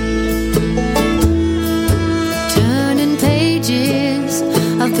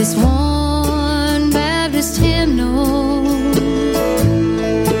 Of this one Baptist hymnal,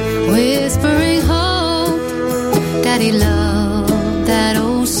 whispering hope, Daddy loved that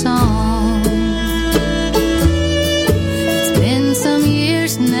old song. It's been some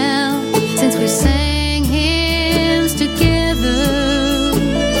years now since we sang hymns together.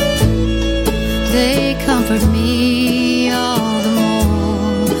 They comfort me all the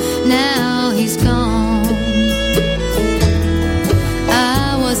more now he's gone.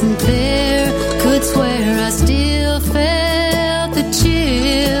 There, could swear I still felt the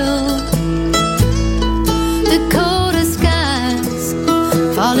chill. Dakota skies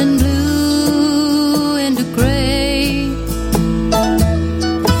falling blue into gray.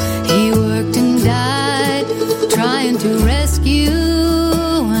 He worked and died trying to rescue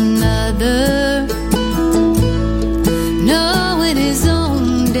another, knowing his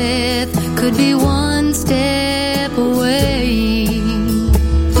own death could be one step away.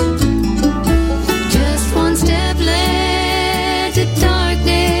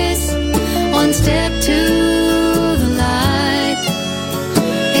 Step to the light.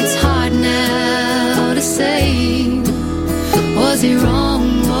 It's hard now to say, was he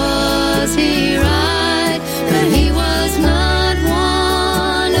wrong, was he right? But he was not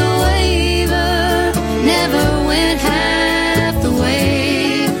one to waver, never went half the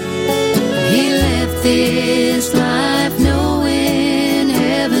way. He left this life knowing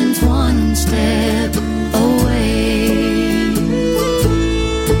heaven's one step away.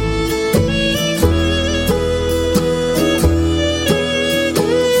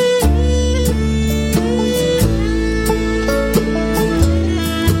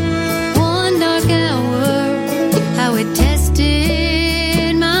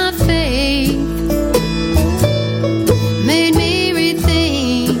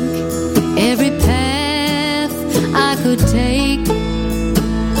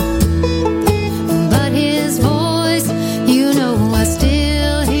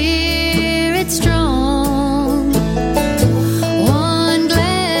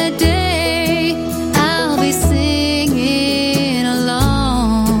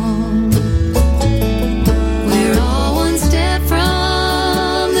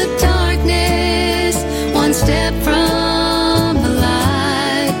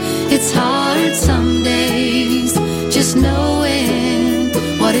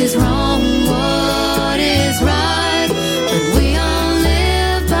 is wrong, what is right, but we all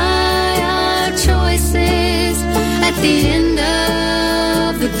live by our choices. At the end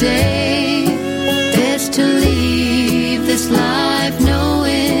of the day, best to leave this life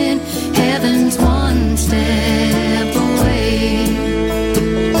knowing heaven's one step away.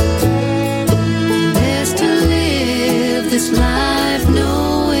 Best to live this life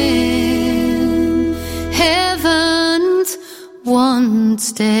knowing heaven's one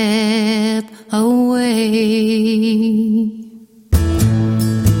step away.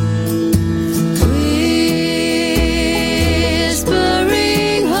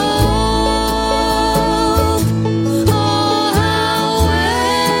 Whispering hope, oh how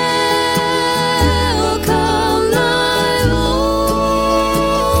welcome thy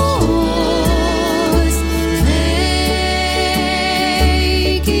voice,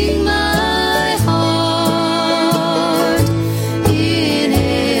 making my heart in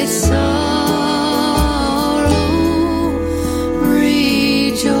its sorrow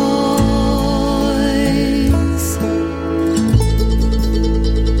rejoice.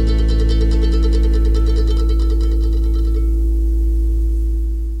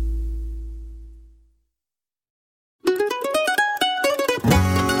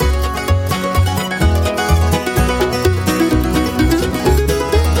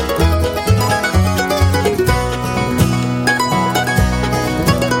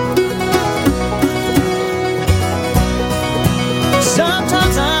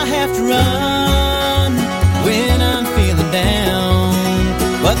 Sometimes I have to run when I'm feeling down,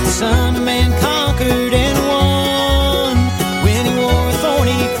 but the Son of Man conquered and won when he wore a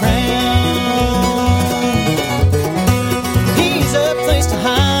thorny crown. He's a place to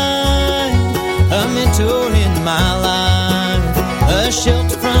hide, a mentor in my life, a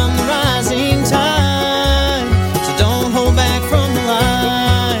shelter from the rising tide, so don't hold back from the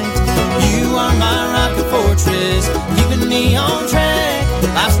light. You are my rock and fortress, keeping me on track.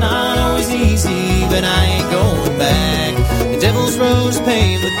 Life's not always easy, but I ain't going back. The devil's road is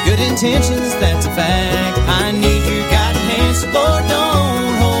paved with good intentions, that's a fact. I need your guiding hand, so Lord,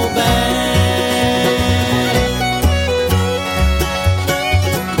 don't hold back.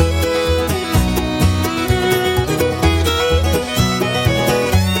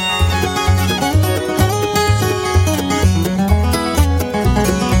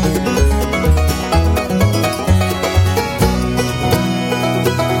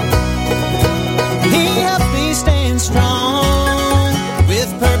 He helped me stand strong,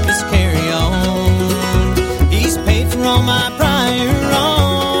 with purpose carry on. He's paid for all my prior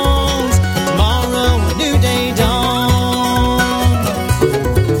wrongs. Tomorrow a new day dawns.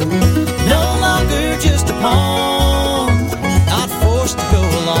 No longer just a pawn, not forced to go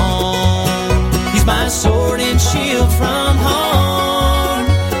along. He's my sword and shield from harm,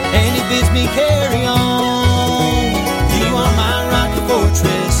 and he bids me carry on. You are my rock and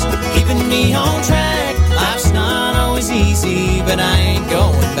fortress, keeping me on track. Life's not always easy, but I ain't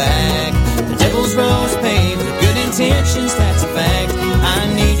going back. The devil's road's paved with good intentions, that's a fact. I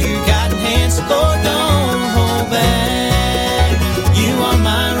need your guiding hand, so Lord, don't hold back. You are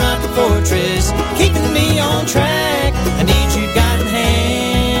my rock and fortress, keeping me on track. I need your guiding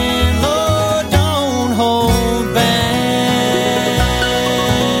hand, Lord, don't hold back.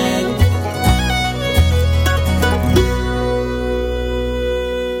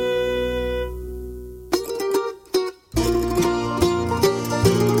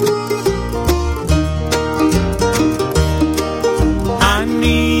 I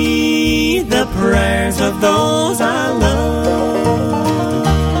need the prayers of those I love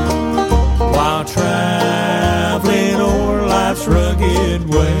while traveling o'er life's rugged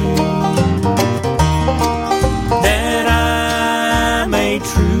way, that I may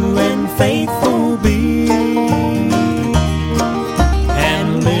true and faithful be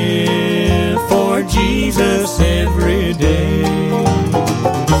and live for Jesus every day.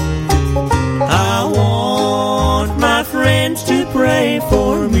 I want my friends to pray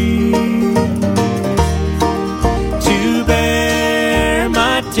for me, to bear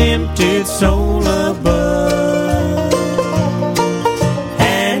my tempted soul above,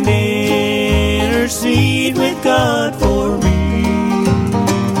 and intercede with God for me.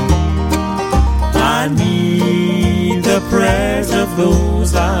 I need the prayers of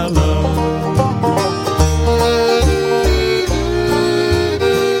those I love.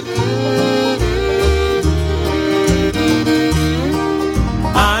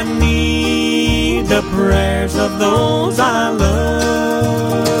 I need the prayers of those I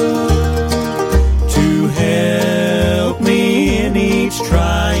love to help me in each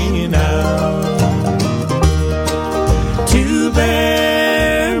trying out, to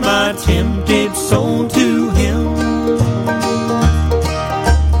bear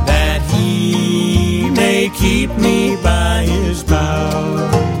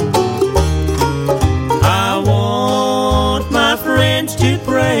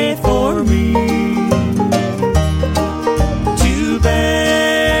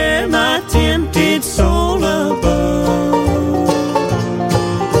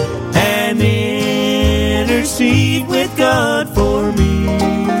intercede with God for me.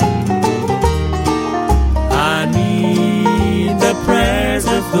 I need the prayers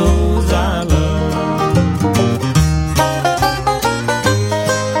of those I love.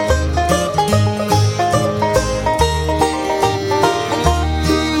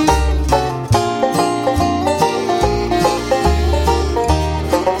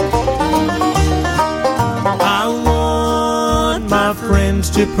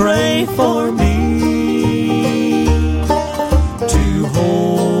 To pray for me, to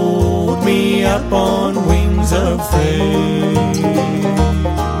hold me up on wings of faith,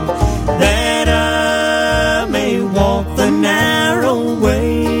 that I may walk the narrow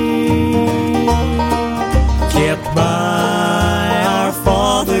way, kept by our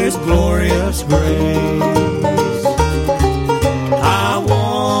Father's glorious grace. I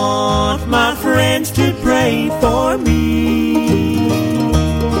want my friends to pray for me,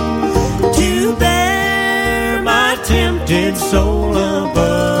 tempted soul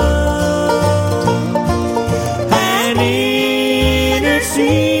above, and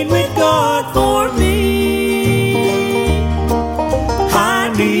intercede with God for me.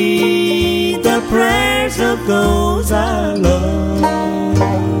 I need the prayers of those I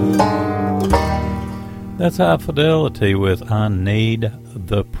love. That's High Fidelity with I Need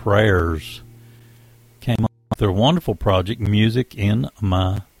the Prayers. Came off their wonderful project, Music in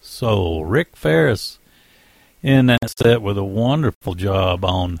My Soul. Rick Ferris in that set with a wonderful job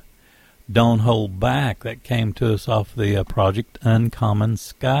on Don't Hold Back. That came to us off the project Uncommon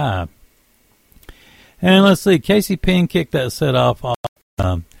Sky. And let's see, Casey Penn kicked that set off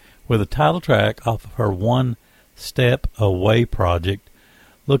with a title track off of her One Step Away project.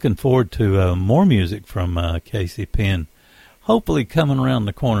 Looking forward to more music from Casey Penn, hopefully coming around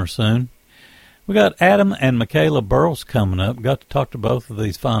the corner soon. We got Adam and Michaela Burles coming up. Got to talk to both of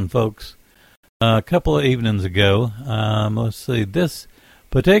these fine folks a couple of evenings ago. Let's see, this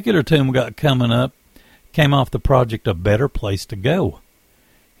particular tune we got coming up came off the project A Better Place to Go.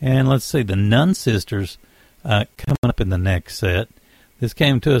 And let's see, the Nun Sisters coming up in the next set. This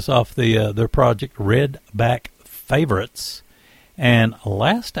came to us off their project Redback Favorites and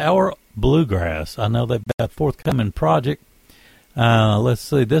Last Hour Bluegrass. I know they've got a forthcoming project. Let's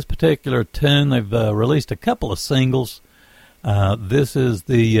see, this particular tune, they've released a couple of singles. This is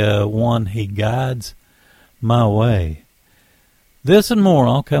the one, He Guides My Way. This and more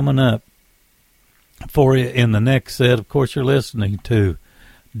all coming up for you in the next set. Of course, you're listening to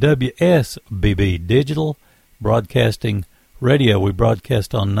WSBB Digital Broadcasting Radio. We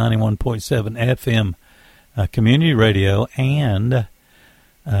broadcast on 91.7 FM community radio and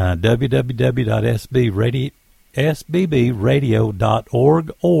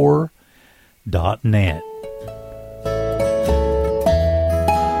www.sbbradio.org or .net.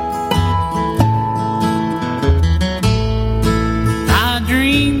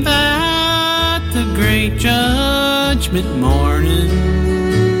 Judgment morning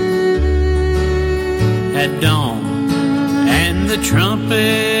at dawn, and the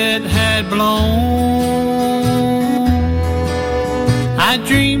trumpet had blown. I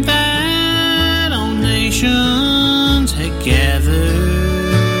dreamed that all nations had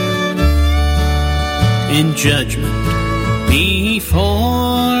gathered in judgment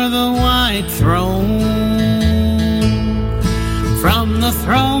before the white throne. From the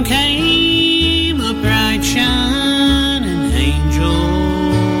throne came a bright shining angel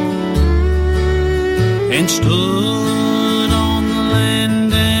and stood on the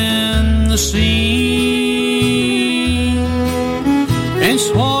land and the sea and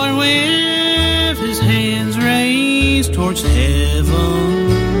swore with his hands raised towards heaven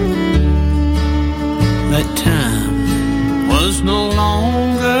that time was no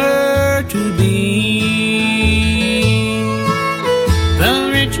longer to be. The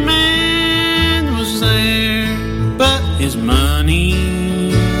rich man was there, but his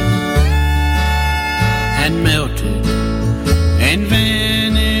money had melted and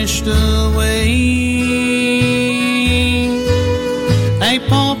vanished away. A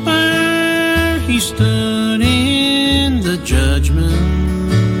pauper, he stood in the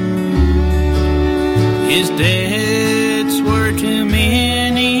judgment. His debts were too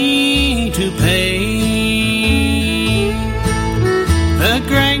many to pay. The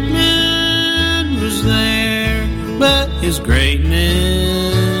great man was there, but his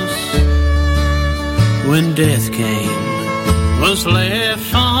greatness, when death came, was left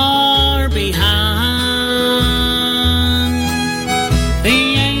far behind. The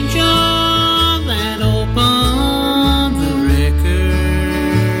angel that opened the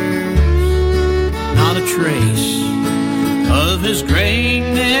records, not a trace of his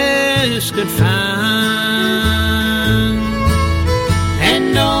greatness could find.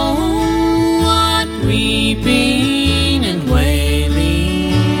 weeping and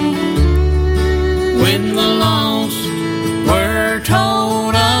wailing when the lost were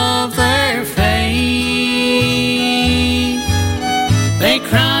told of their fate. They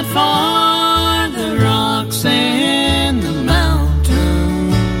cried for the rocks and the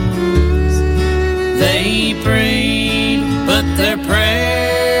mountains. They prayed, but their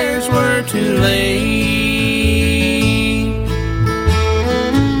prayers were too late.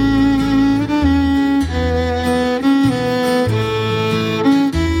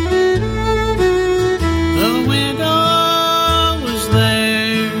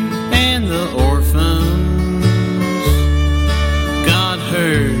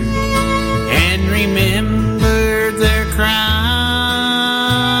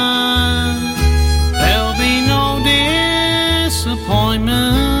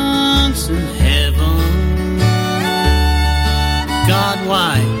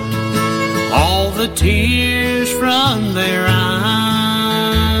 The tears from their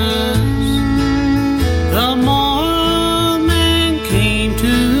eyes. The moral man came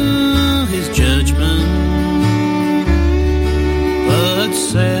to his judgment, but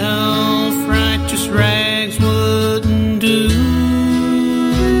self-righteous rags wouldn't do.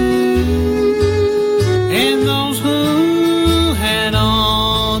 And those who had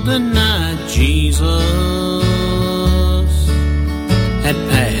all denied Jesus had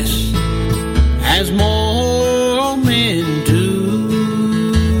passed as moral men do.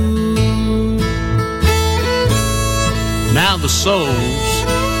 Now the souls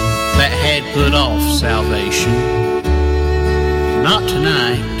that had put off salvation, not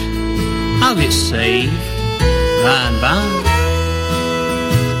tonight, I'll get saved by and by.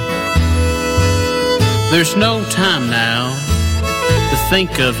 There's no time now to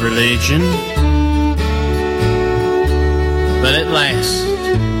think of religion, but at last,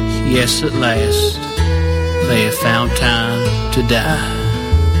 yes, at last, they have found time to die.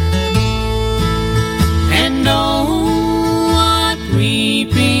 And oh, what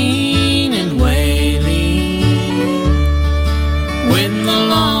weeping and wailing when the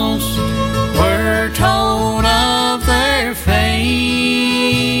lost were told of their fate.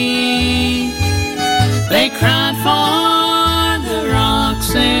 They cried for the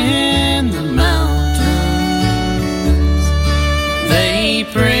rocks and the mountains. They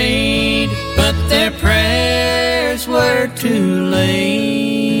prayed, but their prayers were too late.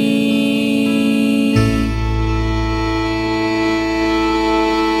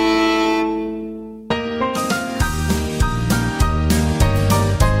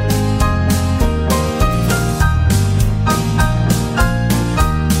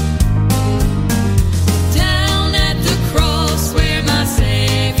 Down at the cross where my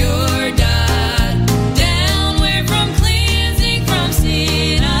Savior died, down where from cleansing from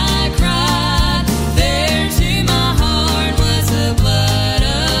sin I cried, there to my heart was the blood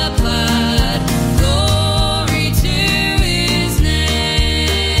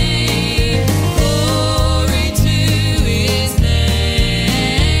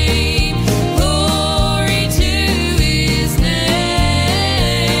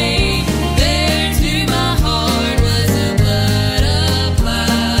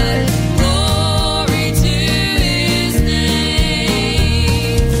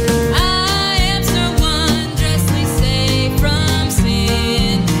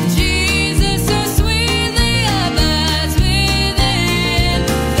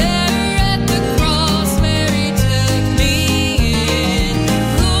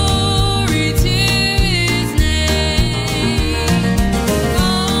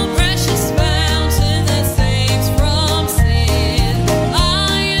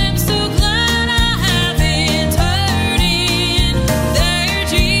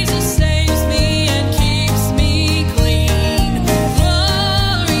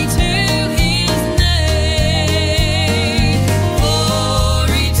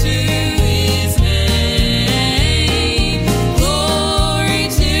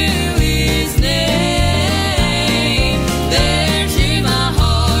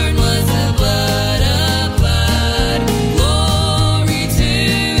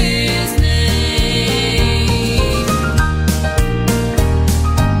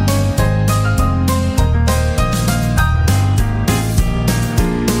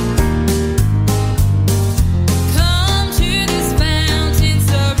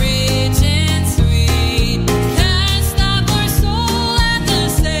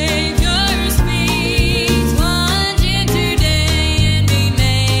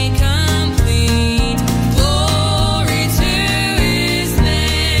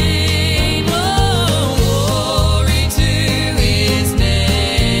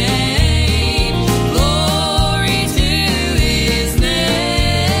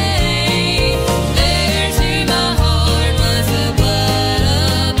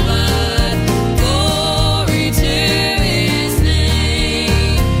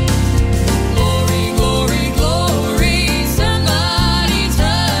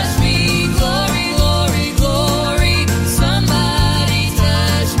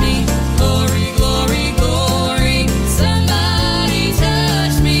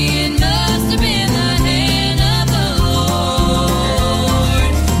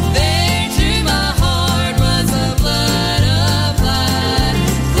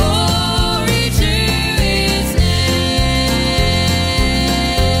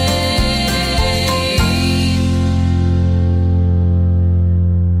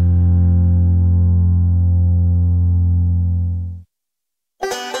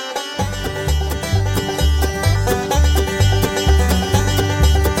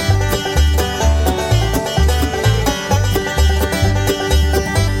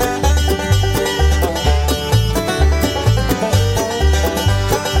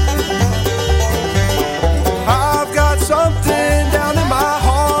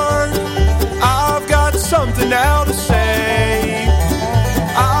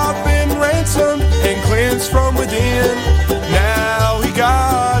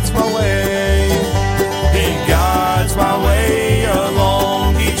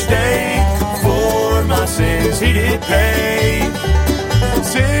did pay.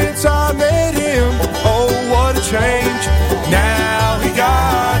 Since I met him, oh, what a change. Now he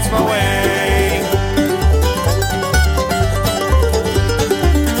guides my way.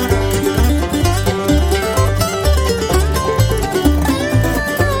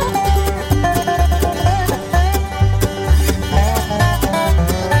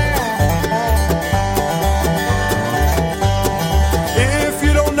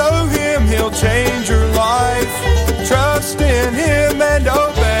 Change your life, trust in him and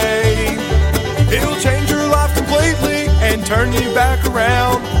obey. He'll change your life completely and turn you back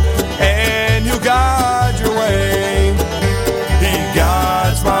around, and he'll guide your way. He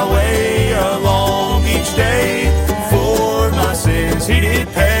guides my way along each day. For my sins he did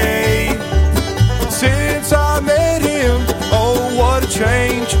pay. Since I met him, oh, what a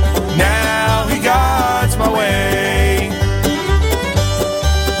change. Now he guides my way.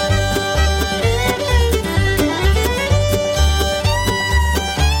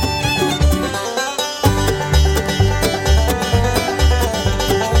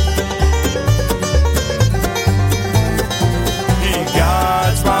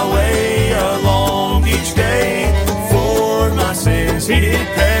 He did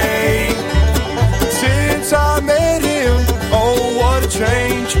pay. Since I met him, oh, what a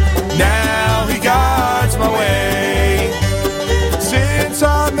change. Now he guides my way. Since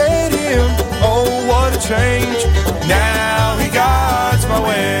I met him, oh, what a change. Now he guides my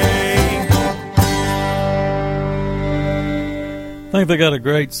way. I think they got a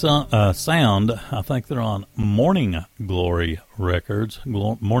great sound. I think they're on Morning Glory Records,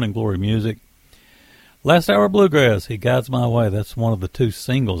 Morning Glory Music. Last Hour Bluegrass, He Guides My Way. That's one of the 2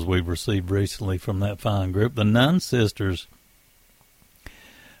 singles we've received recently from that fine group. The Nun Sisters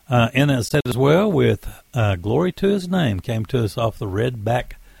in that set as well with Glory to His Name came to us off the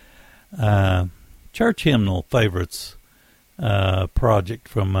Redback Church Hymnal Favorites project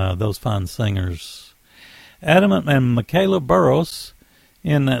from those fine singers. Adam and Michaela Burrows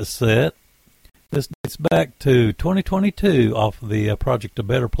in that set. This dates back to 2022 off of the project A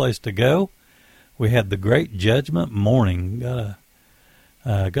Better Place to Go. We had the Great Judgment Morning. Got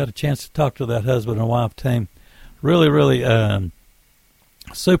a chance to talk to that husband and wife team. Really,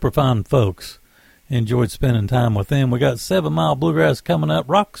 super fine folks. Enjoyed spending time with them. We got 7 Mile Bluegrass coming up,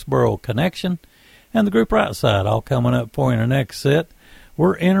 Roxborough Connection, and the group Right Side all coming up for you in our next set.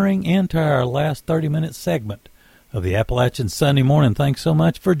 We're entering into our last 30-minute segment of the Appalachian Sunday Morning. Thanks so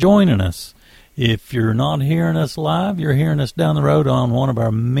much for joining us. If you're not hearing us live, you're hearing us down the road on one of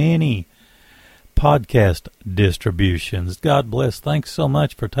our many podcast distributions. God bless. Thanks so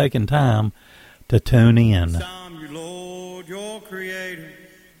much for taking time to tune in. I'm your Lord, your Creator.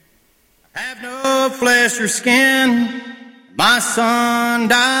 I have no flesh or skin. My Son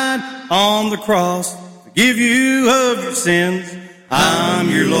died on the cross to forgive you of your sins. I'm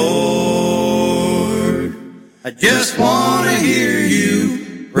your Lord. I just want to hear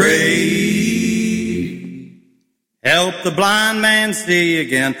you pray. Help the blind man see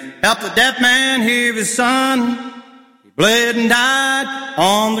again. Help the deaf man hear his son. He bled and died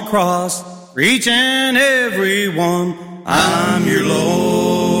on the cross for each and every one. I'm your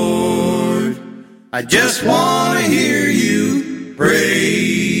Lord. I just want to hear you pray.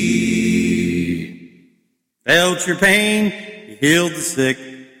 Felt your pain, you healed the sick,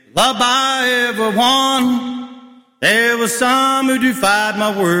 loved by everyone. There was some who defied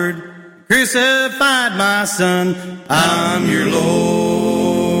my word, crucified my Son. I'm your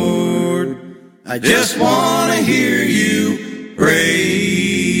Lord. I just want to hear you pray.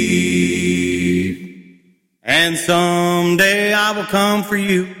 And someday I will come for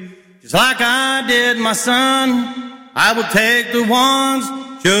you, just like I did my Son. I will take the ones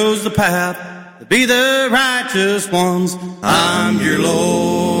who chose the path to be the righteous ones. I'm your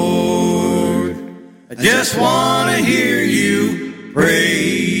Lord. I just want to hear you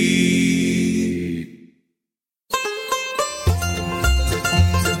pray.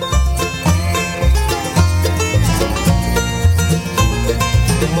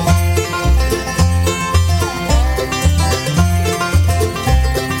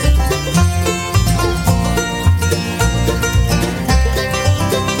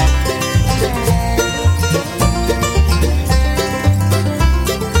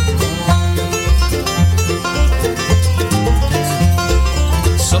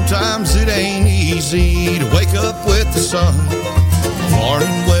 Sometimes it ain't easy to wake up with the sun.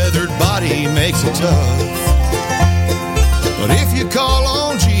 Morning weathered body makes it tough. But if you call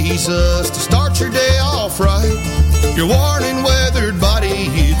on Jesus to start your day off right, your worn and weathered body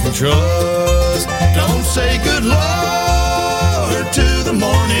you can trust. Don't say good Lord to the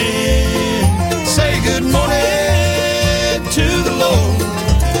morning. Say good morning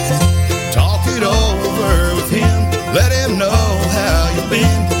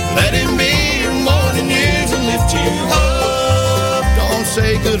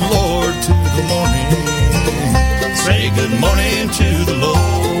to the Lord.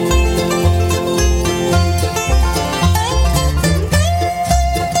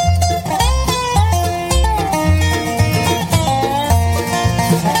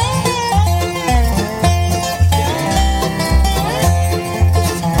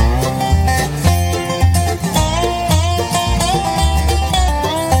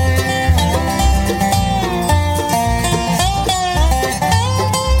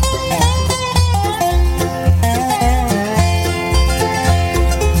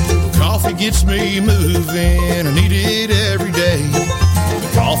 Gets me moving, I need it every day.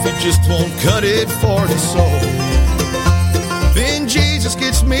 Coffee just won't cut it for the soul. Then Jesus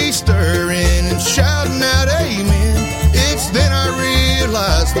gets me stirring and shouting out amen. It's then I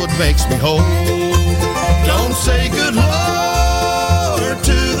realize what makes me whole. Don't say good Lord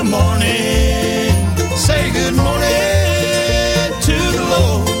to the morning, say good morning to the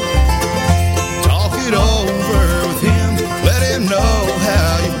Lord. Talk it over with him, let him know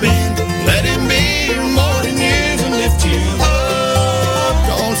how you've been. Let him be your morning news and lift you up.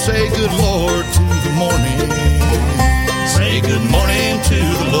 Don't say good Lord to the morning, say good morning to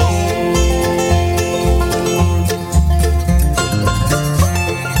the Lord.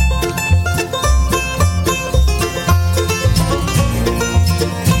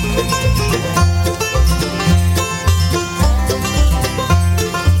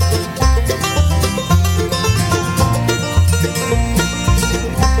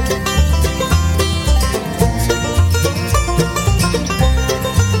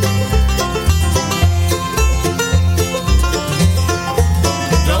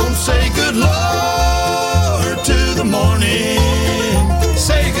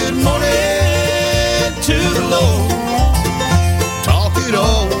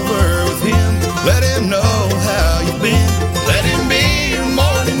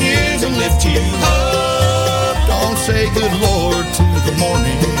 Say good Lord to the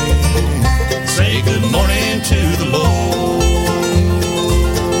morning, say good morning to the Lord.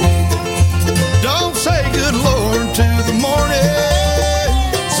 Don't say good Lord to the morning,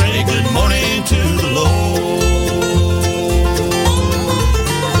 say good morning to the Lord.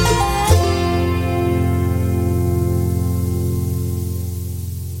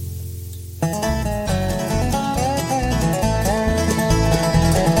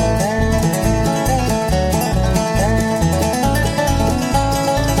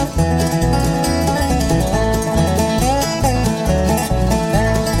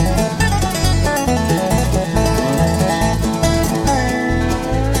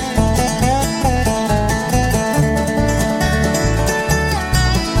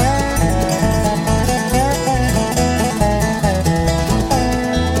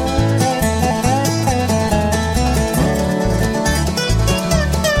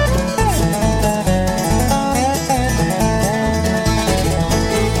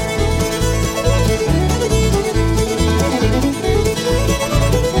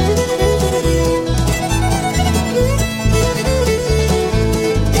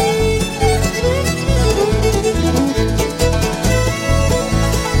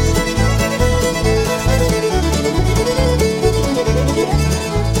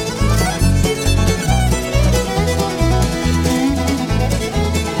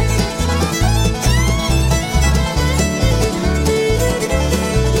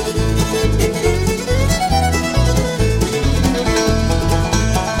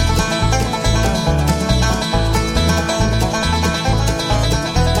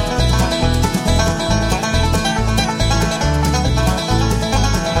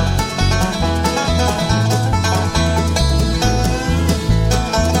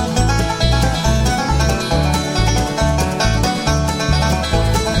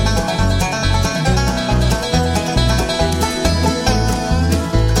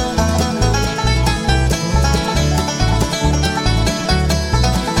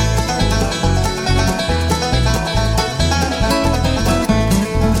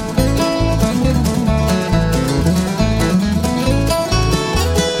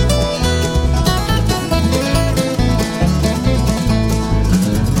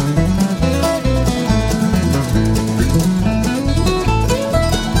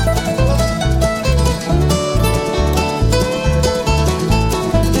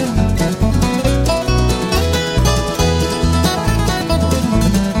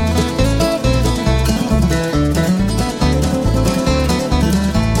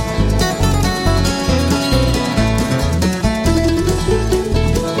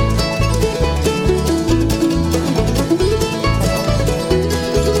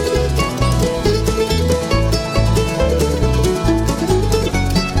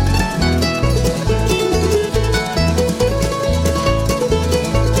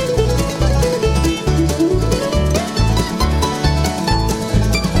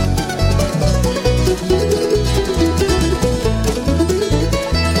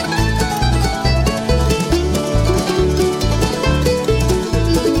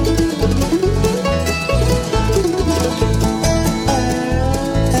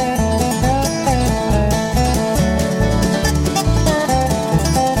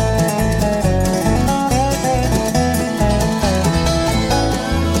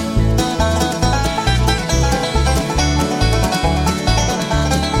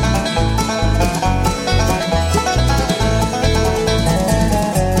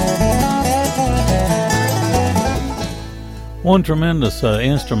 One tremendous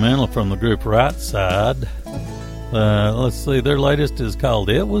instrumental from the group Right Side. Let's see, their latest is called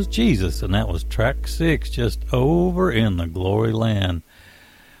It Was Jesus, and that was track 6, Just Over in the Glory Land.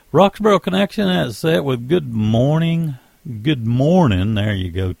 Roxborough Connection, that's set with Good Morning, there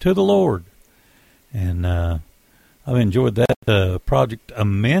you go, to the Lord. And I've enjoyed that project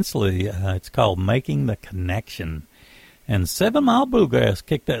immensely. It's called Making the Connection. And 7 Mile Bluegrass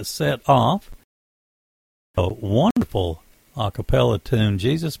kicked that set off. A wonderful a cappella tune,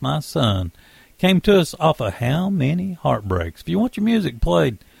 Jesus My Son, came to us off of How Many Heartbreaks. If you want your music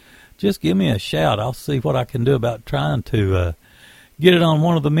played, just give me a shout. I'll see what I can do about trying to get it on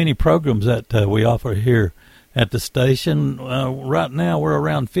one of the many programs that we offer here at the station. Right now we're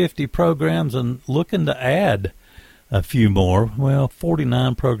around 50 programs and looking to add a few more. Well,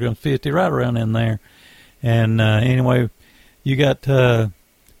 49 programs, 50, right around in there. And anyway, you got...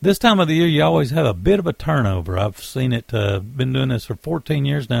 this time of the year, you always have a bit of a turnover. I've seen it, been doing this for 14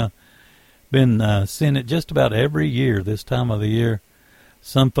 years now. Been seeing it just about every year this time of the year.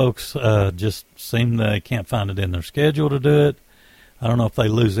 Some folks just seem they can't find it in their schedule to do it. I don't know if they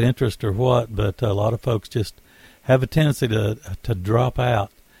lose interest or what, but a lot of folks just have a tendency to drop out.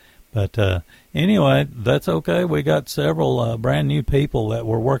 But anyway, that's okay. We got several brand new people that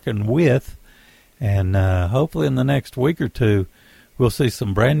we're working with, and hopefully in the next week or two, we'll see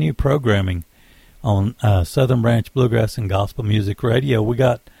some brand new programming on Southern Branch Bluegrass and Gospel Music Radio. We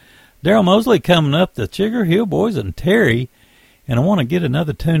got Daryl Mosley coming up, the Chigger Hill Boys, and Terry. And I want to get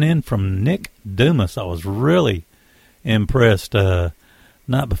another tune in from Nick Dumas. I was really impressed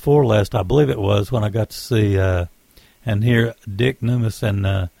night before last, I believe it was, when I got to see and hear Dick Dumas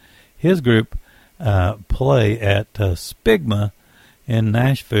and his group play at Spigma in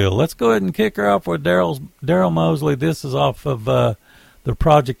Nashville. Let's go ahead and kick her off with Daryl Mosley. This is off of the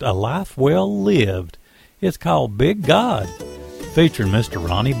project A Life Well Lived. It's called Big God, featuring Mr.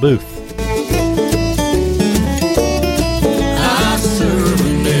 Ronnie Booth. I serve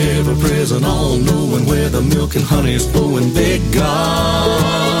an ever-present, all-knowing, where the milk and honey is flowing, big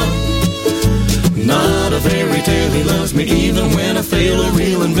God. Not a fairy tale, he loves me even when I fail, a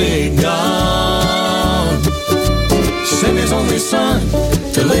real and big God. Sent his only son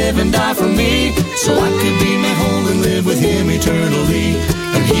to live and die for me, so I could be made whole and live with him eternally.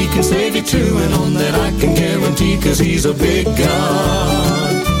 And he can save you too, and on that I can guarantee, 'cause he's a big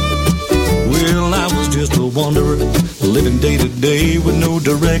God. Well, I was just a wanderer, living day to day with no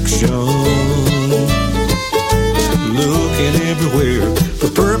direction, looking everywhere for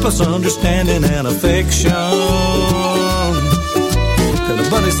purpose, understanding, and affection. And a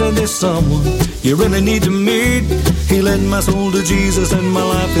buddy said, there's someone you really need to meet. He led my soul to Jesus and my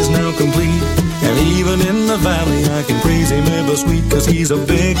life is now complete. And even in the valley I can praise him ever sweet, 'cause he's a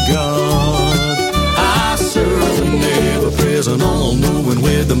big God. I serve an ever-present, all-knowing,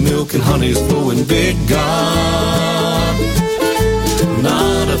 where the milk and honey's flowing, big God.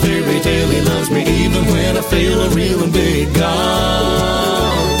 Not a fairy tale, he loves me even when I fail, a real and big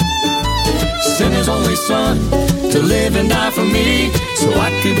God. Sent his only son to live and die for me, so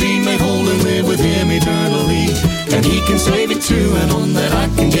I could be made whole and live with him eternally. And he can save it too, and on that I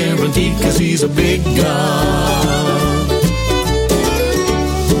can guarantee, 'cause he's a big God.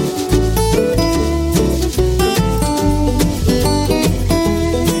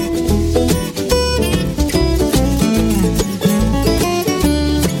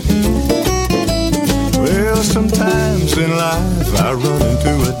 Well, sometimes in life I run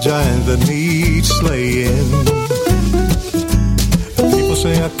into a giant that needs slaying. People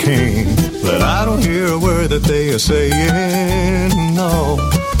say I can't, but I don't hear a word that they are saying. No,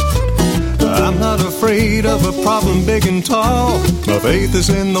 I'm not afraid of a problem big and tall. My faith is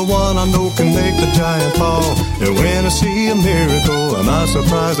in the one I know can make the giant fall. And when I see a miracle, I'm not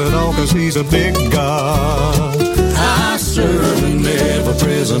surprised at all, 'cause he's a big God. I serve an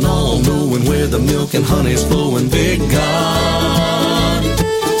ever-present, all-knowing, where the milk and honey's flowing, big God.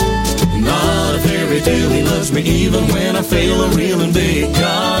 Not a fairy tale, he loves me even when I fail, a real and big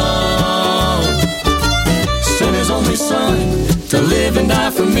God. Sent his only son to live and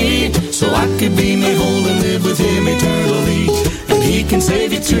die for me, so I could be made whole and live with him eternally. And he can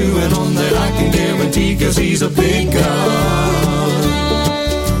save you too, and on that I can guarantee, 'cause he's a big God.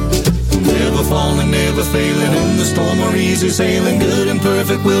 Never falling, never failing, in the storm or easy sailing, good and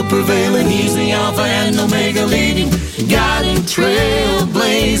perfect will prevail, and he's the Alpha and Omega, leading, guiding, trail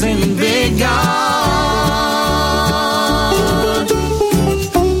blazing, big God.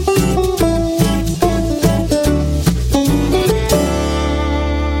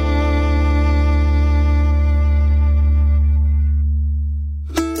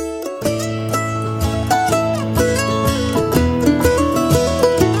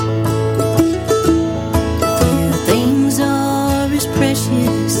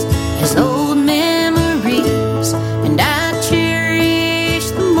 as old memories, and I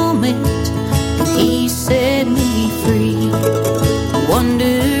cherish the moment that he set me free.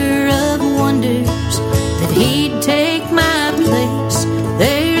 Wonder of wonders that he'd take my place.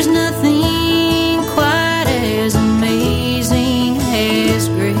 There's nothing quite as amazing as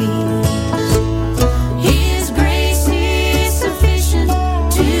grace. His grace is sufficient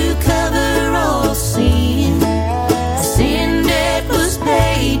to cover all sin, the sin that was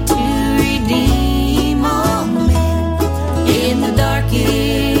paid to redeem all men. In the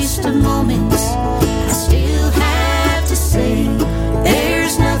darkest of moments, I still have to say,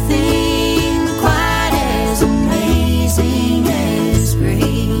 there's nothing quite as amazing as grace.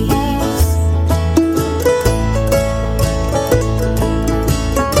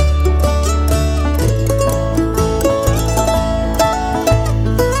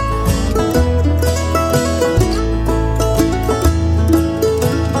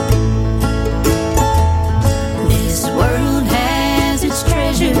 This world has its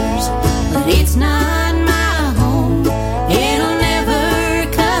treasures, but it's not my home. It'll never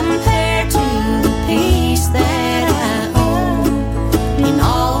compare to the peace that I own. In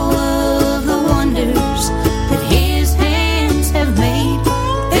all of the wonders that his hands have made,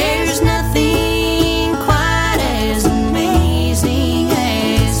 there's nothing quite as amazing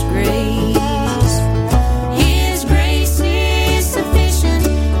as grace. His grace is sufficient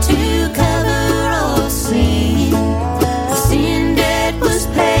to cover all sin, the sin that was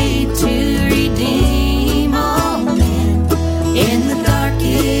paid to redeem all men. In the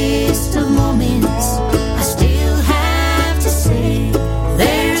darkest of moments, I still have to say,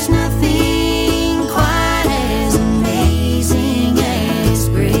 there's nothing quite as amazing as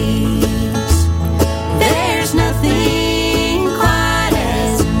grace. There's nothing quite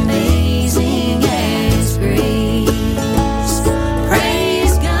as amazing as grace.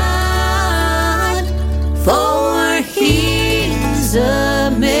 Praise God for his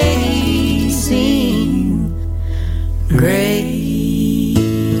amazing grace.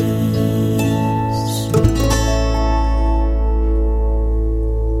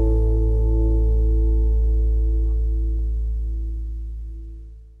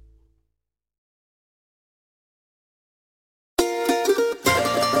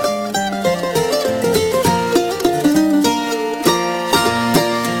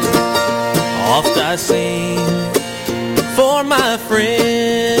 Oft I sing for my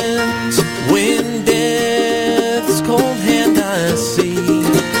friends when death's cold hand I see.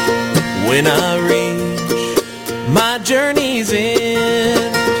 When I reach my journey's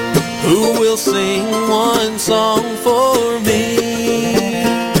end, who will sing one song for me?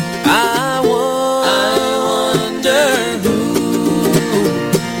 I wonder who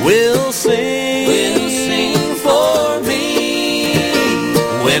will sing for me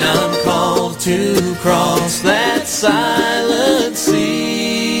when I'm called to cross that silent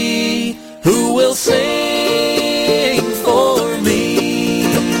sea. Who will sing for me?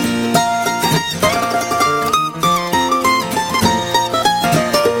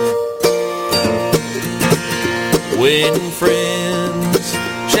 When friends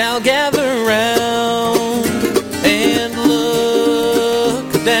shall gather round and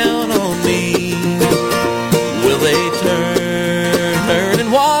look down on me, will they turn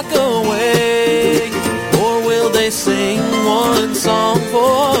and walk away, or will they sing one song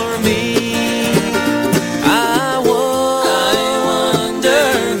for me? I wonder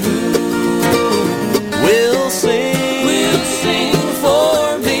who will sing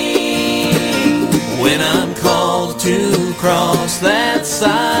for me when I'm called to cross that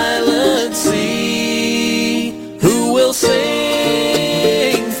silent sea. Who will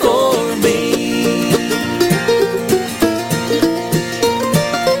sing for me?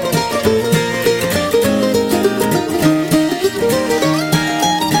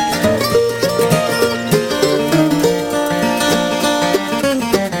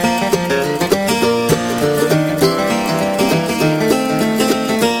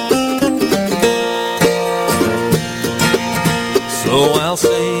 So I'll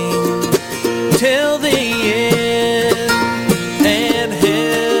sing till the end and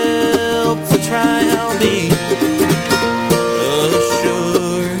help the try. I'll be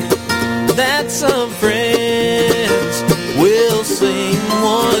assured that some friends will sing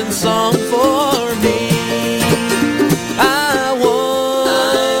one song for me. I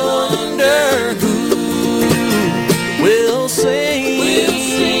wonder who will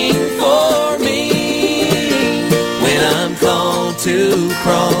sing for me when I'm called to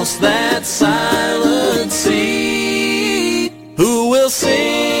cross that silent sea. Who will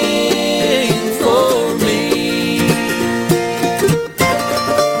sing for me?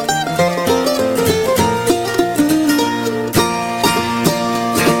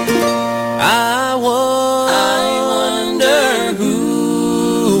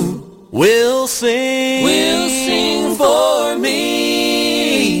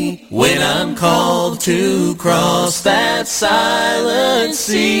 to cross that silent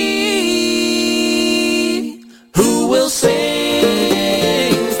sea. Who will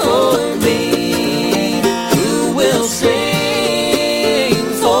sing for me? Who will sing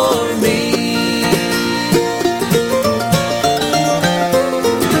for me?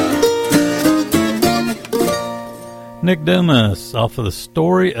 Nick Dumas off of the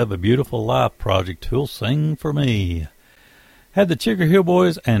Story of a Beautiful Life project, Who'll Sing for Me. Had the Chigger Hill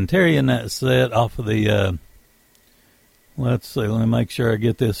Boys and Terry in that set off of the, let's see, let me make sure I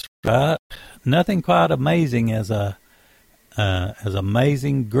get this right. Nothing Quite Amazing as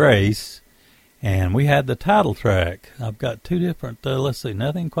Amazing Grace. And we had the title track. I've got two different, let's see,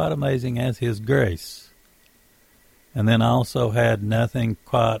 Nothing Quite Amazing as His Grace. And then I also had Nothing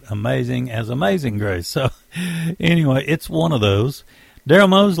Quite Amazing as Amazing Grace. So anyway, it's one of those. Daryl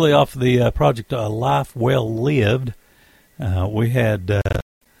Mosley off the project A Life Well Lived. We had,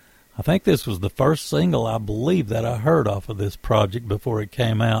 I think this was the first single I believe that I heard off of this project before it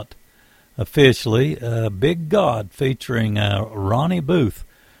came out officially. Big God featuring Ronnie Booth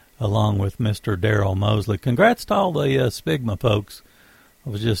along with Mr. Daryl Mosley. Congrats to all the Spigma folks.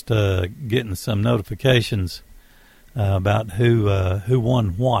 I was just getting some notifications about who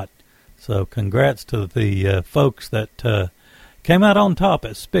won what. So congrats to the folks that came out on top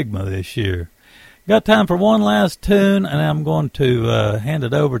at Spigma this year. Got time for one last tune, and I'm going to hand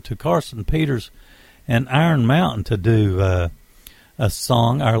it over to Carson Peters and Iron Mountain to do a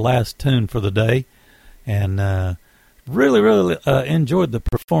song, our last tune for the day. And really enjoyed the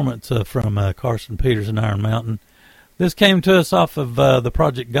performance from Carson Peters and Iron Mountain. This came to us off of the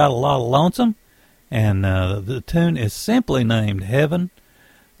project Got a Lot of Lonesome, and the tune is simply named Heaven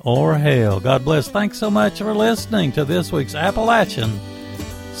or Hell. God bless. Thanks so much for listening to this week's Appalachian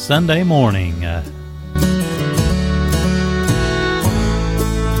Sunday Morning.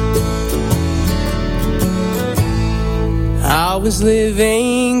 I was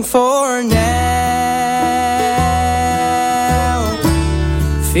living for now,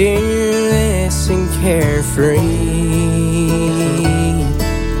 fearless and carefree,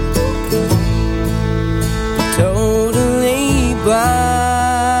 totally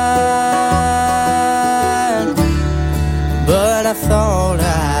blind, but I thought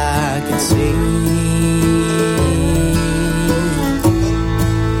I could see.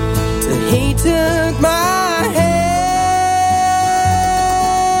 Till he took my hand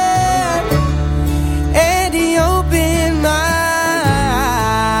and he opened my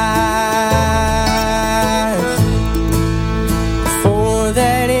eyes, for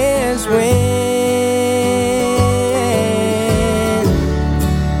that is when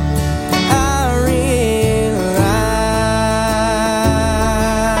I realized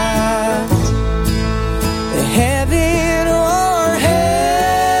that heaven or hell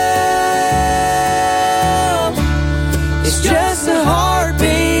is just a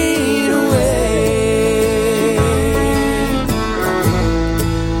heartbeat away.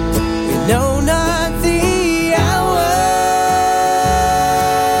 We know not the hour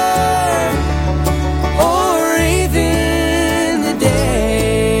or even the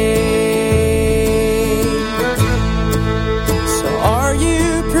day. So are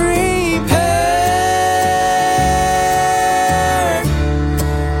you prepared,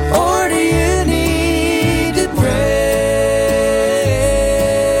 or do you need to pray?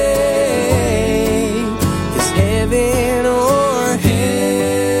 'Cause heaven or hell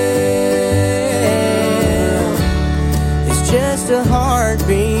is just a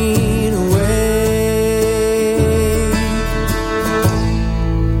heartbeat away.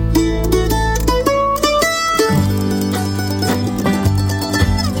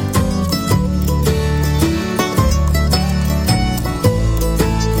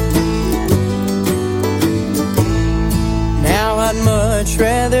 Now I'd much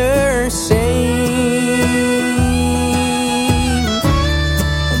rather sing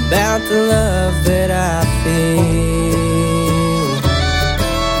about the love that I feel,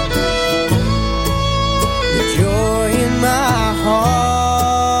 the joy in my heart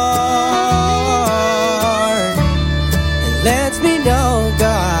that lets me know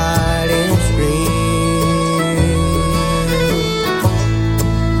God is real.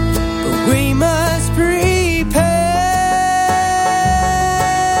 But we must prepare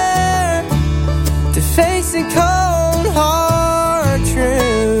to face the cold hard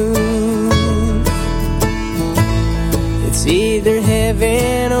truth. It's either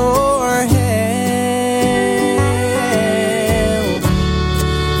heaven or hell,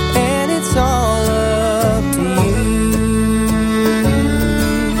 and it's all up to you.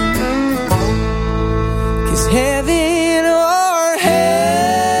 'Cause heaven or hell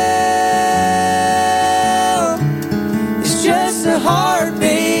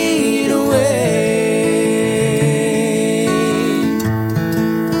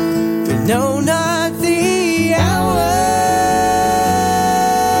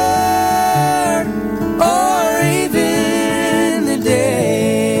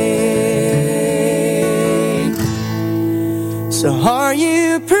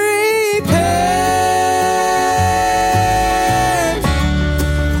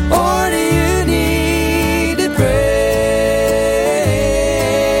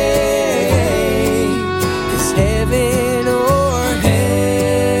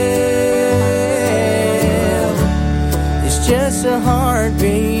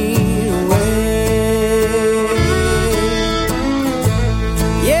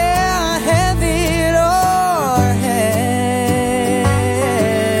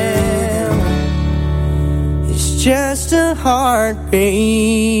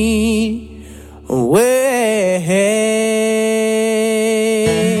heartbeat. Well,